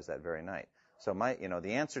baptized that very night. So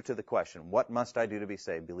the answer to the question, what must I do to be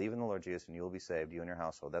saved? Believe in the Lord Jesus, and you will be saved, you and your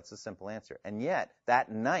household. That's the simple answer. And yet,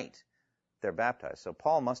 that night, they're baptized. So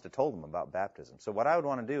Paul must have told them about baptism. So what I would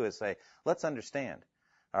want to do is say, let's understand,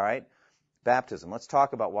 all right? Baptism. Let's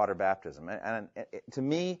talk about water baptism. And to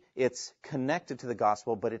me, it's connected to the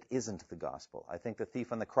gospel, but it isn't the gospel. I think the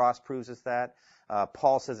thief on the cross proves us that.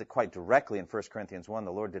 Paul says it quite directly in 1 Corinthians 1.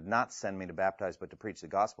 The Lord did not send me to baptize, but to preach the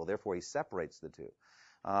gospel. Therefore, he separates the two.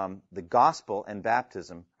 The gospel and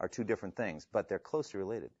baptism are two different things, but they're closely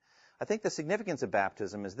related. I think the significance of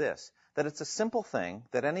baptism is this, that it's a simple thing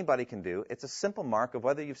that anybody can do. It's a simple mark of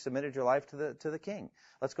whether you've submitted your life to the King.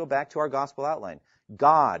 Let's go back to our gospel outline.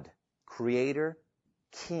 God, Creator,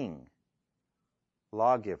 King,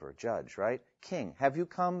 lawgiver, judge, right? King. Have you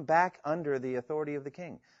come back under the authority of the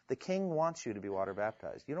King? The King wants you to be water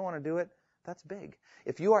baptized. You don't want to do it? That's big.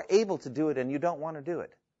 If you are able to do it and you don't want to do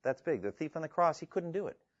it, that's big. The thief on the cross, he couldn't do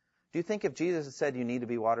it. Do you think if Jesus had said you need to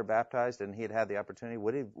be water baptized and he had had the opportunity,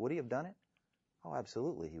 would he have done it? Oh,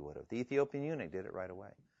 absolutely he would have. The Ethiopian eunuch did it right away.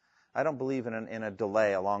 I don't believe in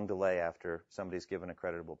a long delay after somebody's given a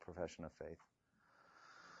creditable profession of faith.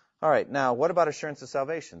 All right, now, what about assurance of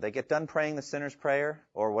salvation? They get done praying the sinner's prayer,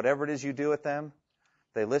 or whatever it is you do with them.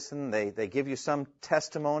 They listen, they give you some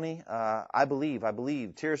testimony. I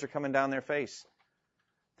believe. Tears are coming down their face.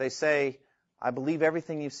 They say, I believe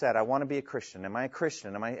everything you said. I want to be a Christian. Am I a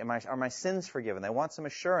Christian? Are my sins forgiven? They want some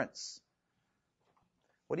assurance.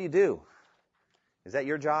 What do? Is that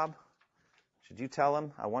your job? Should you tell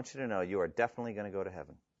them, I want you to know you are definitely going to go to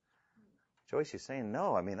heaven? Joyce, you're saying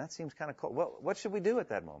no. That seems kind of cold. Well, what should we do at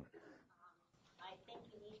that moment? I think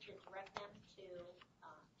you need to direct them to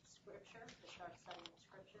Scripture, to start studying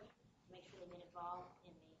Scripture, make sure they get involved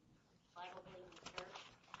in the Bible-believing church.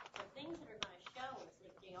 So things that are going to show is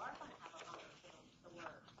that they are going to have a hunger for the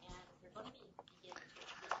Word, and they're going to begin to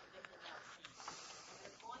get convicted about sin. And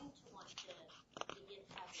they're going to want to begin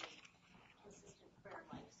to have a consistent prayer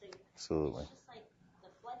life. So Absolutely. It's just like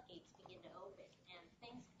the floodgates begin to open, and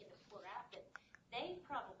things begin to pour out that they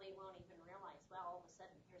probably won't even realize, well, all of a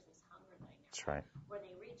sudden here's this hunger thing. That's right. Where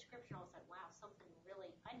they read Scripture and it's like, wow, something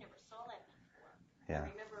really, I never saw that before. Yeah.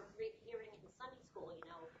 I remember hearing it in Sunday school,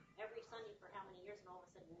 every Sunday for how many years, and all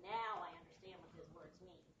of a sudden now I understand what those words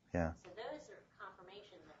mean. Yeah. So those are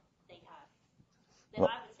confirmation that they have.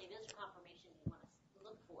 I would say those are confirmation you want to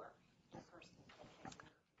look for in a person that has me.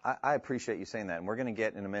 I appreciate you saying that, and we're going to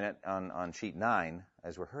get in a minute on sheet 9,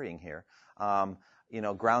 as we're hurrying here,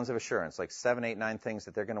 grounds of assurance, like 7, 8, 9 things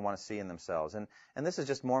that they're going to want to see in themselves. And this is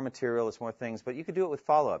just more material, it's more things, but you could do it with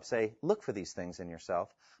follow-up. Say, look for these things in yourself.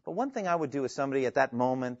 But one thing I would do with somebody at that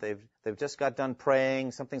moment, they've just got done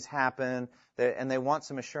praying, something's happened, and they want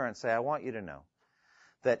some assurance. Say, I want you to know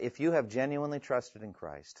that if you have genuinely trusted in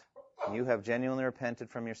Christ, and you have genuinely repented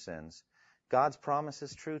from your sins, God's promise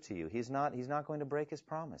is true to you. He's not going to break his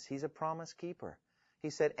promise. He's a promise keeper. He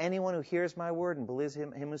said, anyone who hears my word and believes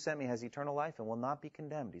him who sent me has eternal life and will not be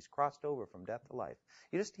condemned. He's crossed over from death to life.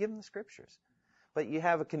 You just give him the scriptures. But you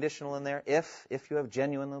have a conditional in there, if you have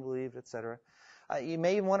genuinely believed, etc. You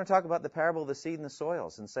may even want to talk about the parable of the seed and the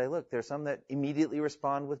soils and say, look, there's some that immediately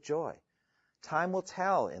respond with joy. Time will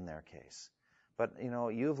tell in their case. But,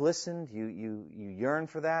 you've listened, you yearn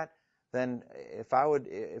for that. then if I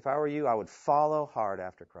were you, I would follow hard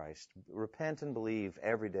after Christ. Repent and believe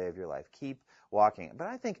every day of your life. Keep walking. But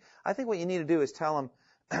I think what you need to do is tell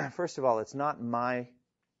them, first of all, it's not my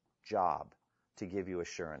job to give you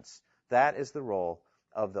assurance. That is the role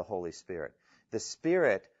of the Holy Spirit. The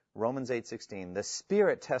Spirit, Romans 8:16, the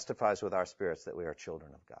Spirit testifies with our spirits that we are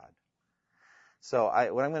children of God. So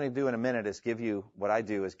what I'm going to do in a minute is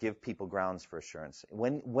give people grounds for assurance.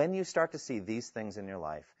 When you start to see these things in your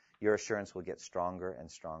life, your assurance will get stronger and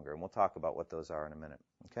stronger. And we'll talk about what those are in a minute.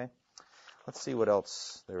 Okay? Let's see what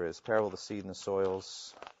else there is. Parable of the seed and the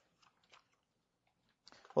soils.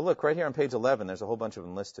 Well, look, right here on page 11, there's a whole bunch of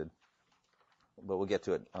them listed. But we'll get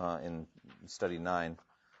to it in study 9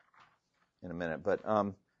 in a minute. But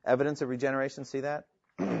evidence of regeneration, see that?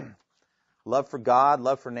 Love for God,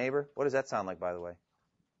 love for neighbor. What does that sound like, by the way?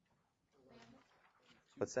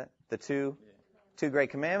 What's that? The two great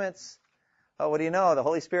commandments. Oh, what do you know? The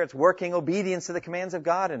Holy Spirit's working obedience to the commands of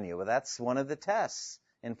God in you. Well, that's one of the tests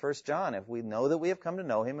in 1 John. If we know that we have come to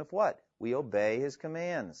know Him, if what? We obey His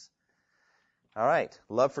commands. All right.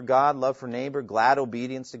 Love for God, love for neighbor, glad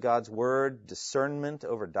obedience to God's word, discernment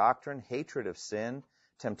over doctrine, hatred of sin,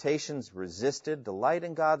 temptations resisted, delight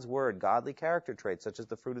in God's word, godly character traits such as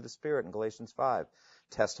the fruit of the Spirit in Galatians 5,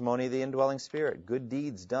 testimony of the indwelling Spirit, good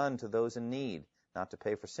deeds done to those in need, not to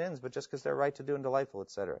pay for sins, but just because they're right to do and delightful,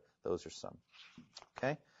 etc. Those are some.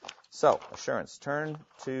 Okay? So, assurance. Turn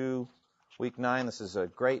to week 9. This is a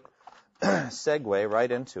great segue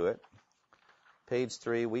right into it. Page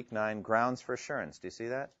 3, week 9, grounds for assurance. Do you see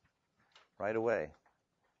that? Right away.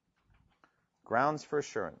 Grounds for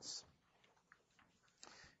assurance.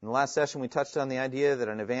 In the last session, we touched on the idea that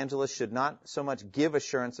an evangelist should not so much give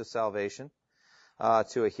assurance of salvation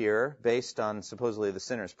to a hearer based on supposedly the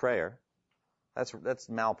sinner's prayer. That's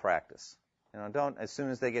malpractice. Don't, as soon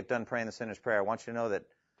as they get done praying the sinner's prayer, I want you to know that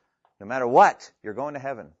no matter what, you're going to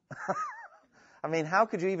heaven. I mean, how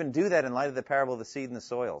could you even do that in light of the parable of the seed and the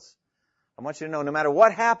soils? I want you to know, no matter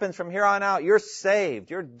what happens from here on out, you're saved.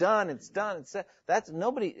 You're done. It's done.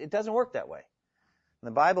 It doesn't work that way. And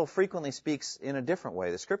the Bible frequently speaks in a different way.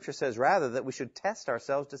 The Scripture says, rather, that we should test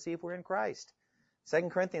ourselves to see if we're in Christ. 2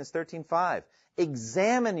 Corinthians 13:5.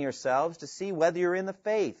 Examine yourselves to see whether you're in the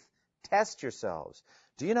faith. Test yourselves.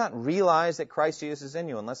 Do you not realize that Christ Jesus is in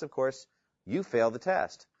you, unless, of course, you fail the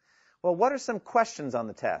test? Well, what are some questions on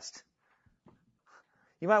the test?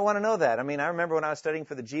 You might want to know that. I mean, I remember when I was studying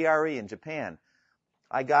for the GRE in Japan,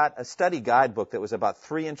 I got a study guidebook that was about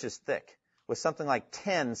 3 inches thick with something like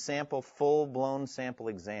 10 full-blown sample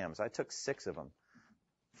exams. I took 6 of them.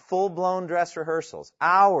 Full-blown dress rehearsals.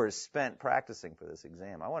 Hours spent practicing for this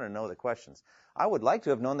exam. I want to know the questions. I would like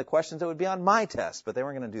to have known the questions that would be on my test, but they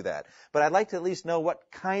weren't going to do that. But I'd like to at least know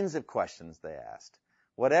what kinds of questions they asked.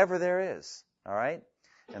 Whatever there is. All right?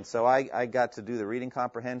 And so I got to do the reading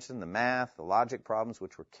comprehension, the math, the logic problems,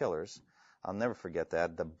 which were killers. I'll never forget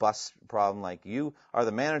that. The bus problem, like you are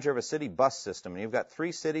the manager of a city bus system, and you've got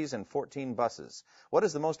 3 cities and 14 buses. What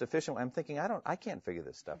is the most efficient? I'm thinking, I can't figure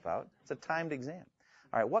this stuff out. It's a timed exam.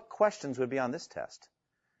 All right, what questions would be on this test?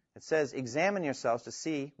 It says, examine yourselves to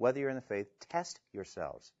see whether you're in the faith. Test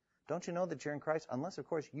yourselves. Don't you know that you're in Christ? Unless, of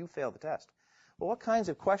course, you fail the test. Well, what kinds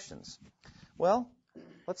of questions? Well,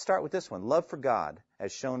 let's start with this one. Love for God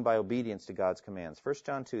as shown by obedience to God's commands. 1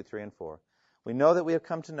 John 2, 3 and 4. We know that we have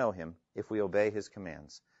come to know Him if we obey His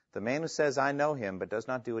commands. The man who says, I know Him, but does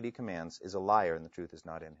not do what He commands, is a liar, and the truth is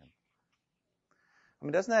not in him. I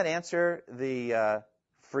mean, doesn't that answer the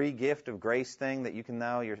free gift of grace thing that you can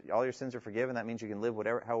now, all your sins are forgiven? That means you can live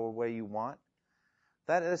however way you want?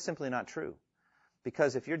 That is simply not true.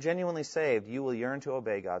 Because if you're genuinely saved, you will yearn to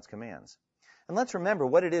obey God's commands. And let's remember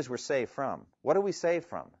what it is we're saved from. What are we saved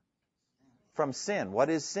from? From sin. What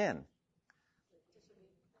is sin?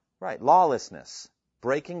 Right, lawlessness,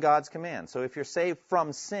 breaking God's commands. So if you're saved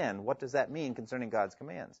from sin, what does that mean concerning God's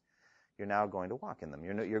commands? You're now going to walk in them.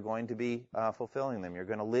 You're going to be fulfilling them. You're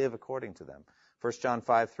going to live according to them. 1 John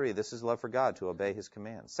 5:3, this is love for God, to obey His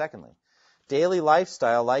commands. Secondly, daily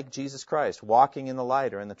lifestyle like Jesus Christ, walking in the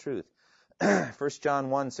light or in the truth. 1 John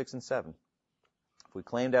 1, 6 and 7. If we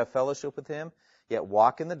claim to have fellowship with Him, yet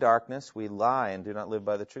walk in the darkness, we lie and do not live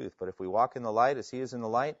by the truth. But if we walk in the light as He is in the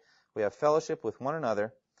light, we have fellowship with one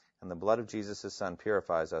another, and the blood of Jesus, His Son,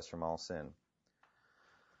 purifies us from all sin.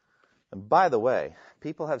 And by the way,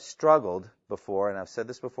 people have struggled before, and I've said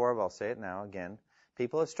this before, but I'll say it now again.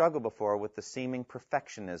 People have struggled before with the seeming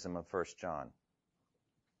perfectionism of 1 John.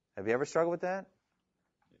 Have you ever struggled with that?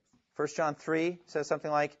 1 John 3 says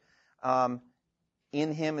something like,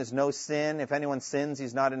 in Him is no sin. If anyone sins,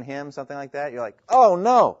 he's not in Him, something like that. You're like, oh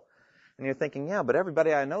no! And you're thinking, yeah, but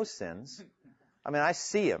everybody I know sins. I mean, I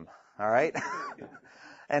see them. all right?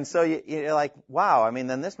 And so you're like, wow, I mean,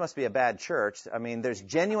 then this must be a bad church. I mean, there's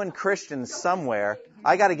genuine Christians somewhere.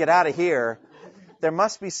 I got to get out of here. There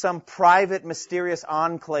must be some private, mysterious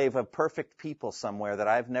enclave of perfect people somewhere that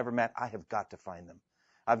I've never met. I have got to find them.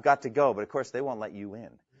 I've got to go. But, of course, they won't let you in,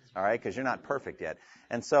 all right, because you're not perfect yet.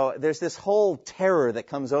 And so there's this whole terror that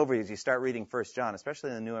comes over you as you start reading 1 John,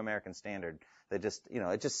 especially in the New American Standard, that just,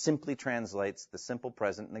 it just simply translates the simple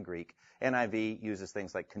present in the Greek. NIV uses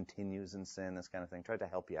things like continues in sin, this kind of thing. Try to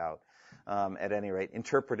help you out, at any rate.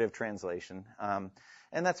 Interpretive translation. And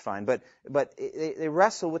that's fine. But they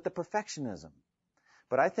wrestle with the perfectionism.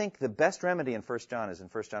 But I think the best remedy in 1 John is in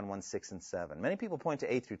 1 John 1, 6, and 7. Many people point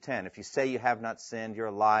to 8 through 10. If you say you have not sinned, you're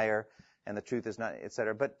a liar, and the truth is not,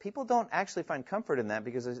 etc. But people don't actually find comfort in that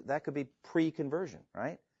because that could be pre-conversion,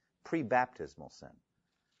 right? Pre-baptismal sin.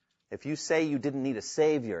 If you say you didn't need a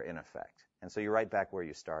Savior, in effect, and so you're right back where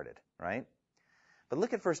you started, right? But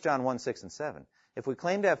look at 1 John 1, 6, and 7. If we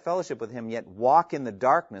claim to have fellowship with him, yet walk in the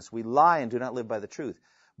darkness, we lie and do not live by the truth.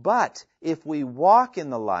 But if we walk in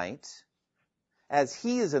the light, as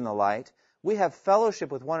he is in the light, we have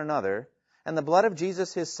fellowship with one another, and the blood of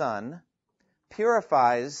Jesus, his Son,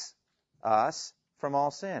 purifies us from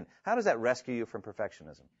all sin. How does that rescue you from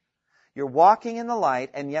perfectionism? You're walking in the light,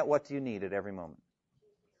 and yet what do you need at every moment?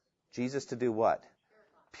 Jesus to do what?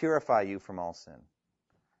 Purify you from all sin.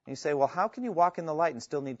 And you say, well, how can you walk in the light and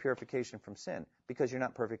still need purification from sin? Because you're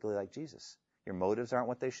not perfectly like Jesus. Your motives aren't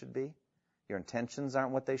what they should be. Your intentions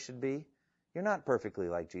aren't what they should be. You're not perfectly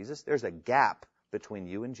like Jesus. There's a gap between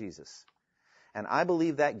you and Jesus. And I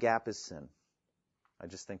believe that gap is sin. I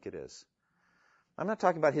just think it is. I'm not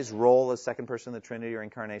talking about his role as second person of the Trinity or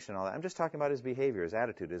incarnation and all that. I'm just talking about his behavior, his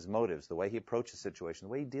attitude, his motives, the way he approaches situations, the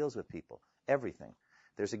way he deals with people, everything.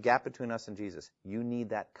 There's a gap between us and Jesus. You need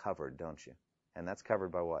that covered, don't you? And that's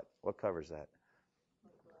covered by what? What covers that?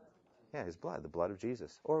 Yeah, his blood, the blood of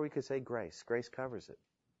Jesus. Or we could say grace. Grace covers it.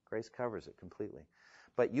 Grace covers it completely.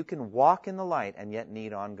 But you can walk in the light and yet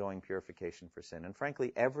need ongoing purification for sin. And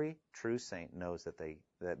frankly, every true saint knows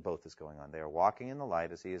that both is going on. They are walking in the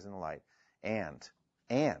light as he is in the light, and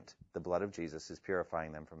the blood of Jesus is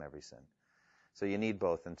purifying them from every sin. So you need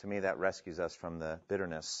both, and to me that rescues us from the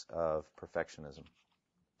bitterness of perfectionism.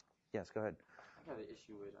 Yes, go ahead. I got an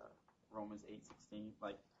issue with Romans 8:16.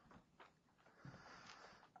 Like,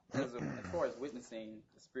 as far as witnessing,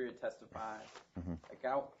 the Spirit testifies. Mm-hmm.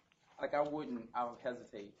 I would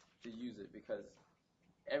hesitate to use it because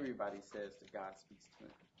everybody says that God speaks to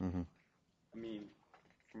him. Mm-hmm. I mean,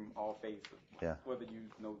 from all faiths, whether you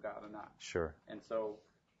know God or not. Sure. And so,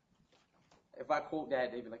 if I quote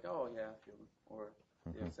that, they'd be like, "Oh yeah, I feel it," or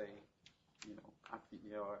they'll say, "I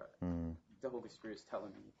feel," or the Holy Spirit's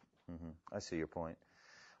telling me. I see your point.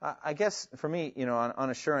 I guess for me, on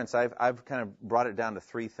assurance, I've kind of brought it down to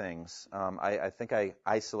three things. I think I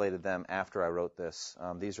isolated them after I wrote this.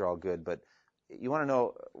 These are all good, but you want to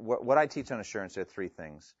know what I teach on assurance. There are three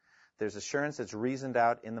things. There's assurance that's reasoned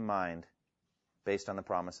out in the mind based on the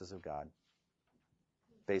promises of God.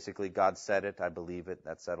 Basically, God said it, I believe it,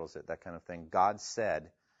 that settles it, that kind of thing. God said,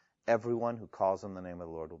 everyone who calls on the name of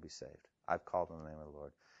the Lord will be saved. I've called on the name of the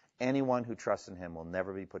Lord. Anyone who trusts in him will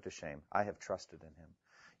never be put to shame. I have trusted in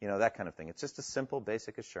him. That kind of thing. It's just a simple,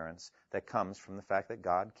 basic assurance that comes from the fact that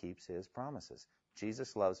God keeps his promises.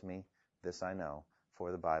 Jesus loves me, this I know,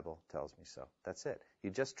 for the Bible tells me so. That's it.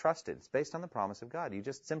 You just trust it. It's based on the promise of God. You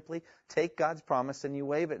just simply take God's promise and you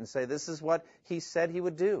wave it and say, this is what he said he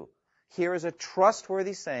would do. Here is a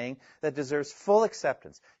trustworthy saying that deserves full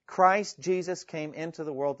acceptance. Christ Jesus came into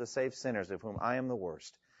the world to save sinners, of whom I am the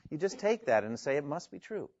worst. You just take that and say it must be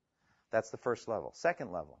true. That's the first level.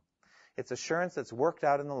 Second level. It's assurance that's worked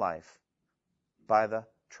out in the life by the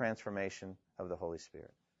transformation of the Holy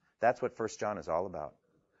Spirit. That's what 1 John is all about.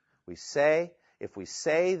 If we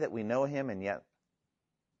say that we know him and yet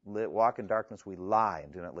walk in darkness, we lie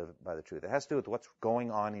and do not live by the truth. It has to do with what's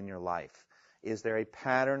going on in your life. Is there a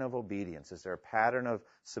pattern of obedience? Is there a pattern of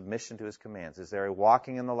submission to his commands? Is there a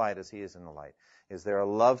walking in the light as he is in the light? Is there a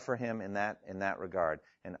love for him in that regard?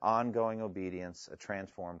 An ongoing obedience, a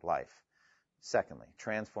transformed life. Secondly,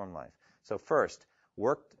 transformed life. So first,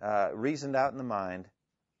 reasoned out in the mind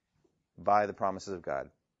by the promises of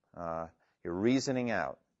God. You're reasoning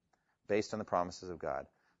out based on the promises of God.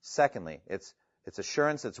 Secondly, it's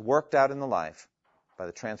assurance that's worked out in the life by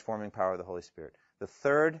the transforming power of the Holy Spirit. The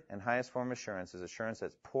third and highest form of assurance is assurance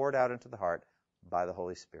that's poured out into the heart by the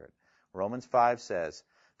Holy Spirit. Romans 5 says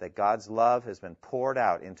that God's love has been poured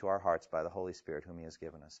out into our hearts by the Holy Spirit whom he has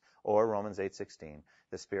given us. Or Romans 8:16,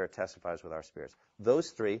 the Spirit testifies with our spirits.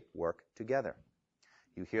 Those three work together.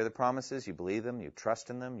 You hear the promises, you believe them, you trust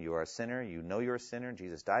in them, you are a sinner, you know you're a sinner,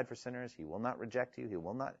 Jesus died for sinners, He will not reject you,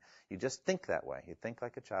 you just think that way. You think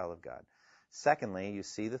like a child of God. Secondly, you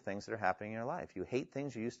see the things that are happening in your life. You hate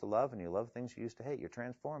things you used to love, and you love things you used to hate. You're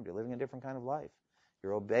transformed. You're living a different kind of life.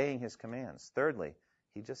 You're obeying His commands. Thirdly,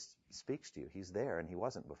 He just speaks to you. He's there, and He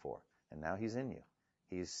wasn't before. And now He's in you.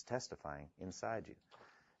 He's testifying inside you.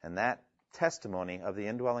 And that testimony of the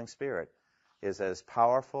indwelling Spirit is as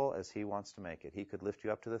powerful as He wants to make it. He could lift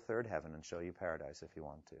you up to the third heaven and show you paradise if He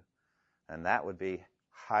wanted to. And that would be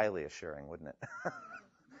highly assuring, wouldn't it?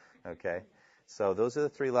 Okay? So those are the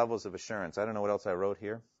three levels of assurance. I don't know what else I wrote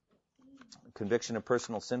here. Conviction of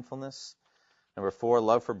personal sinfulness. Number 4,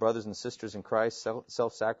 love for brothers and sisters in Christ,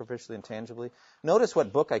 self-sacrificially and tangibly. Notice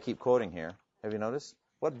what book I keep quoting here. Have you noticed?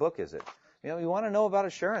 What book is it? You want to know about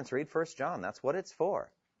assurance, read 1 John. That's what it's for.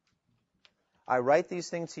 I write these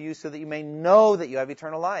things to you so that you may know that you have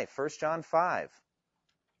eternal life. 1 John 5.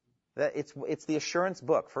 It's the assurance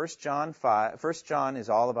book. 1 John 5. 1 John is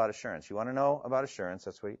all about assurance. You want to know about assurance,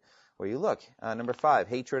 that's where you look. Number 5,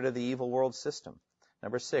 hatred of the evil world system.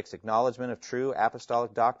 Number 6, acknowledgement of true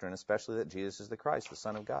apostolic doctrine, especially that Jesus is the Christ, the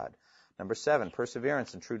Son of God. Number 7,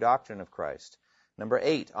 perseverance in true doctrine of Christ. Number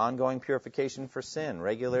 8, ongoing purification for sin,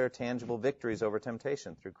 regular, tangible victories over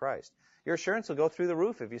temptation through Christ. Your assurance will go through the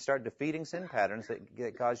roof if you start defeating sin patterns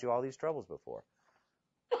that caused you all these troubles before.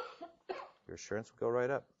 Your assurance will go right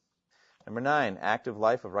up. Number 9, active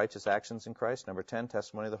life of righteous actions in Christ. Number 10,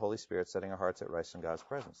 testimony of the Holy Spirit, setting our hearts at rest in God's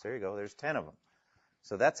presence. There you go. There's 10 of them.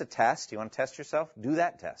 So that's a test. You want to test yourself? Do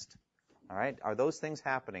that test. All right? Are those things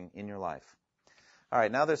happening in your life? All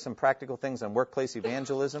right, now there's some practical things on workplace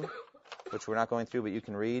evangelism, which we're not going through, but you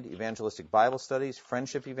can read. Evangelistic Bible studies,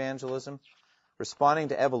 friendship evangelism, responding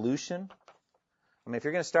to evolution. I mean, if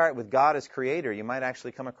you're going to start with God as creator, you might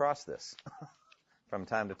actually come across this from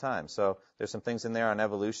time to time. So there's some things in there on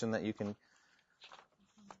evolution that you can...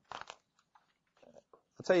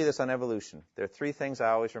 I'll tell you this on evolution. There are 3 things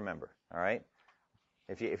I always remember, all right?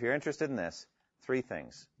 If you're interested in this, 3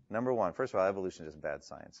 things. Number 1, first of all, evolution is bad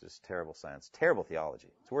science. It's terrible science. Terrible theology.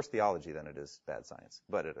 It's worse theology than it is bad science.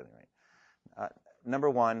 But at any rate. Number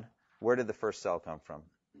 1, where did the first cell come from?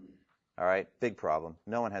 All right, big problem.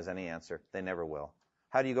 No one has any answer. They never will.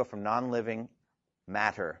 How do you go from non-living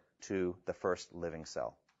matter to the first living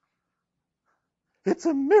cell? It's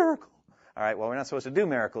a miracle. All right, well, we're not supposed to do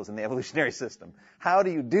miracles in the evolutionary system. How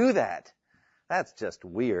do you do that? That's just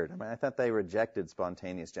weird. I mean, I thought they rejected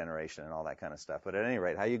spontaneous generation and all that kind of stuff. But at any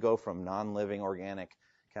rate, how you go from non-living organic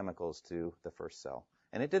chemicals to the first cell.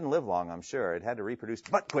 And it didn't live long, I'm sure. It had to reproduce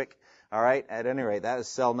but quick. All right, at any rate, that is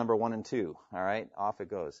cell number 1 and 2. All right, off it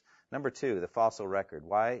goes. Number 2, the fossil record.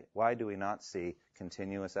 Why do we not see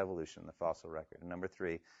continuous evolution in the fossil record? And number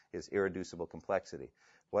 3 is irreducible complexity.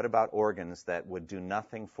 What about organs that would do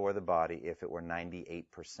nothing for the body if it were 98%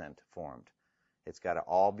 formed? It's got to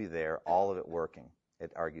all be there, all of it working.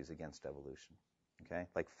 It argues against evolution. Okay,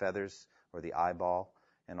 like feathers or the eyeball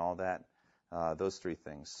and all that. Those 3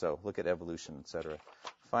 things. So look at evolution, etc.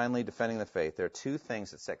 Finally, defending the faith. There are 2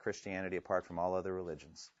 things that set Christianity apart from all other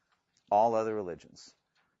religions. All other religions.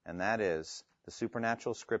 And that is the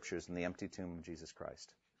supernatural scriptures and the empty tomb of Jesus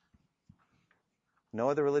Christ. No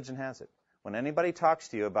other religion has it. When anybody talks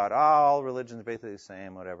to you about, all religions are basically the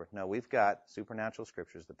same, whatever. No, we've got supernatural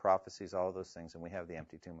scriptures, the prophecies, all of those things, and we have the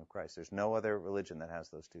empty tomb of Christ. There's no other religion that has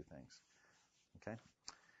those 2 things. Okay?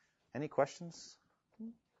 Any questions?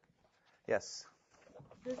 Yes?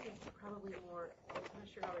 This is probably more, I'm not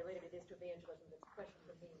sure how related it is to evangelism, but it's a question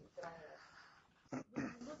for me that I have. When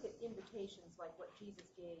you look at invitations like what Jesus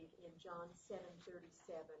gave in John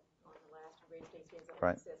 7:37 on the last and greatest day stands up,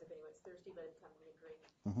 Right. It says, if anyone's thirsty, let him come and drink.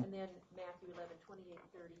 Mm-hmm. And then Matthew 11:28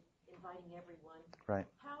 and 30, inviting everyone. Right.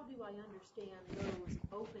 How do I understand those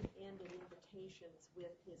open-ended invitations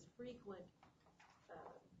with his frequent,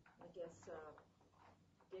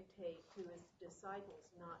 dictate to his disciples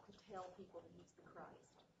not to tell people that he's the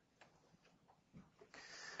Christ?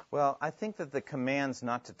 Well, I think that the commands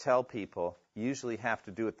not to tell people usually have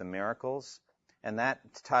to do with the miracles, and that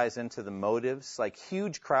ties into the motives. Like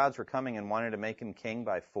huge crowds were coming and wanted to make him king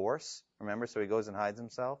by force, remember? So he goes and hides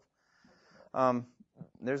himself.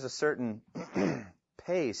 There's a certain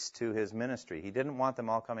pace to his ministry. He didn't want them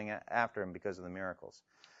all coming after him because of the miracles.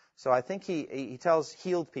 So I think he tells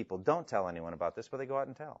healed people, don't tell anyone about this, but they go out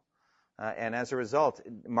and tell. And as a result,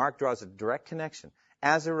 Mark draws a direct connection.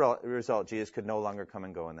 As a result, Jesus could no longer come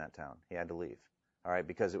and go in that town. He had to leave, all right,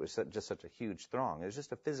 because it was just such a huge throng. There's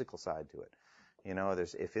just a physical side to it. You know,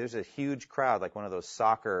 if there's a huge crowd, like one of those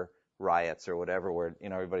soccer riots or whatever, where, you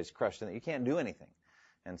know, everybody's crushed in it, you can't do anything.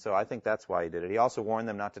 And so I think that's why he did it. He also warned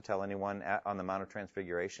them not to tell anyone on the Mount of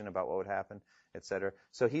Transfiguration about what would happen, etc.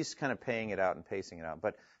 So he's kind of paying it out and pacing it out.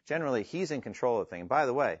 But generally, he's in control of the thing. And by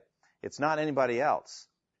the way, it's not anybody else.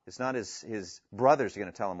 It's not his brothers are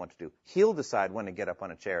going to tell him what to do. He'll decide when to get up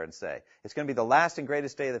on a chair and say. It's going to be the last and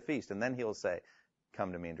greatest day of the feast, and then he'll say,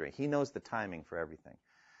 come to me and drink. He knows the timing for everything.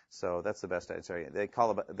 So that's the best I'd say. They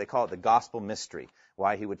call it the gospel mystery,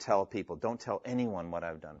 why he would tell people, don't tell anyone what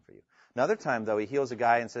I've done for you. Another time, though, he heals a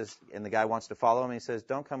guy and the guy wants to follow him, and he says,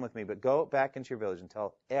 don't come with me, but go back into your village and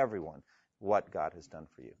tell everyone what God has done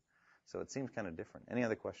for you. So it seems kind of different. Any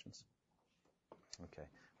other questions? Okay,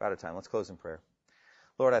 we're out of time. Let's close in prayer.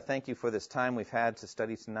 Lord, I thank you for this time we've had to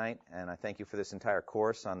study tonight, and I thank you for this entire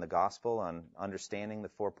course on the gospel, on understanding the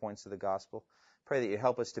 4 points of the gospel. Pray that you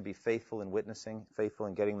help us to be faithful in witnessing, faithful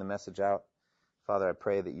in getting the message out. Father, I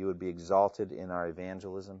pray that you would be exalted in our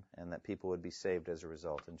evangelism and that people would be saved as a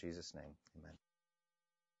result. In Jesus' name,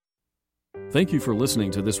 amen. Thank you for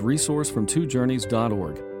listening to this resource from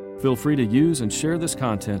twojourneys.org. Feel free to use and share this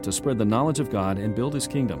content to spread the knowledge of God and build His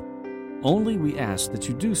kingdom. Only we ask that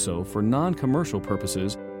you do so for non-commercial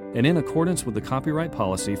purposes and in accordance with the copyright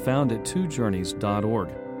policy found at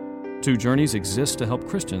twojourneys.org. Two Journeys exists to help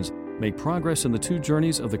Christians make progress in the two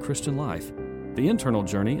journeys of the Christian life, the internal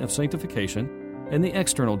journey of sanctification and the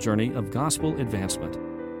external journey of gospel advancement.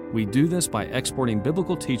 We do this by exporting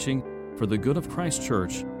biblical teaching for the good of Christ's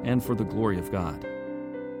church and for the glory of God.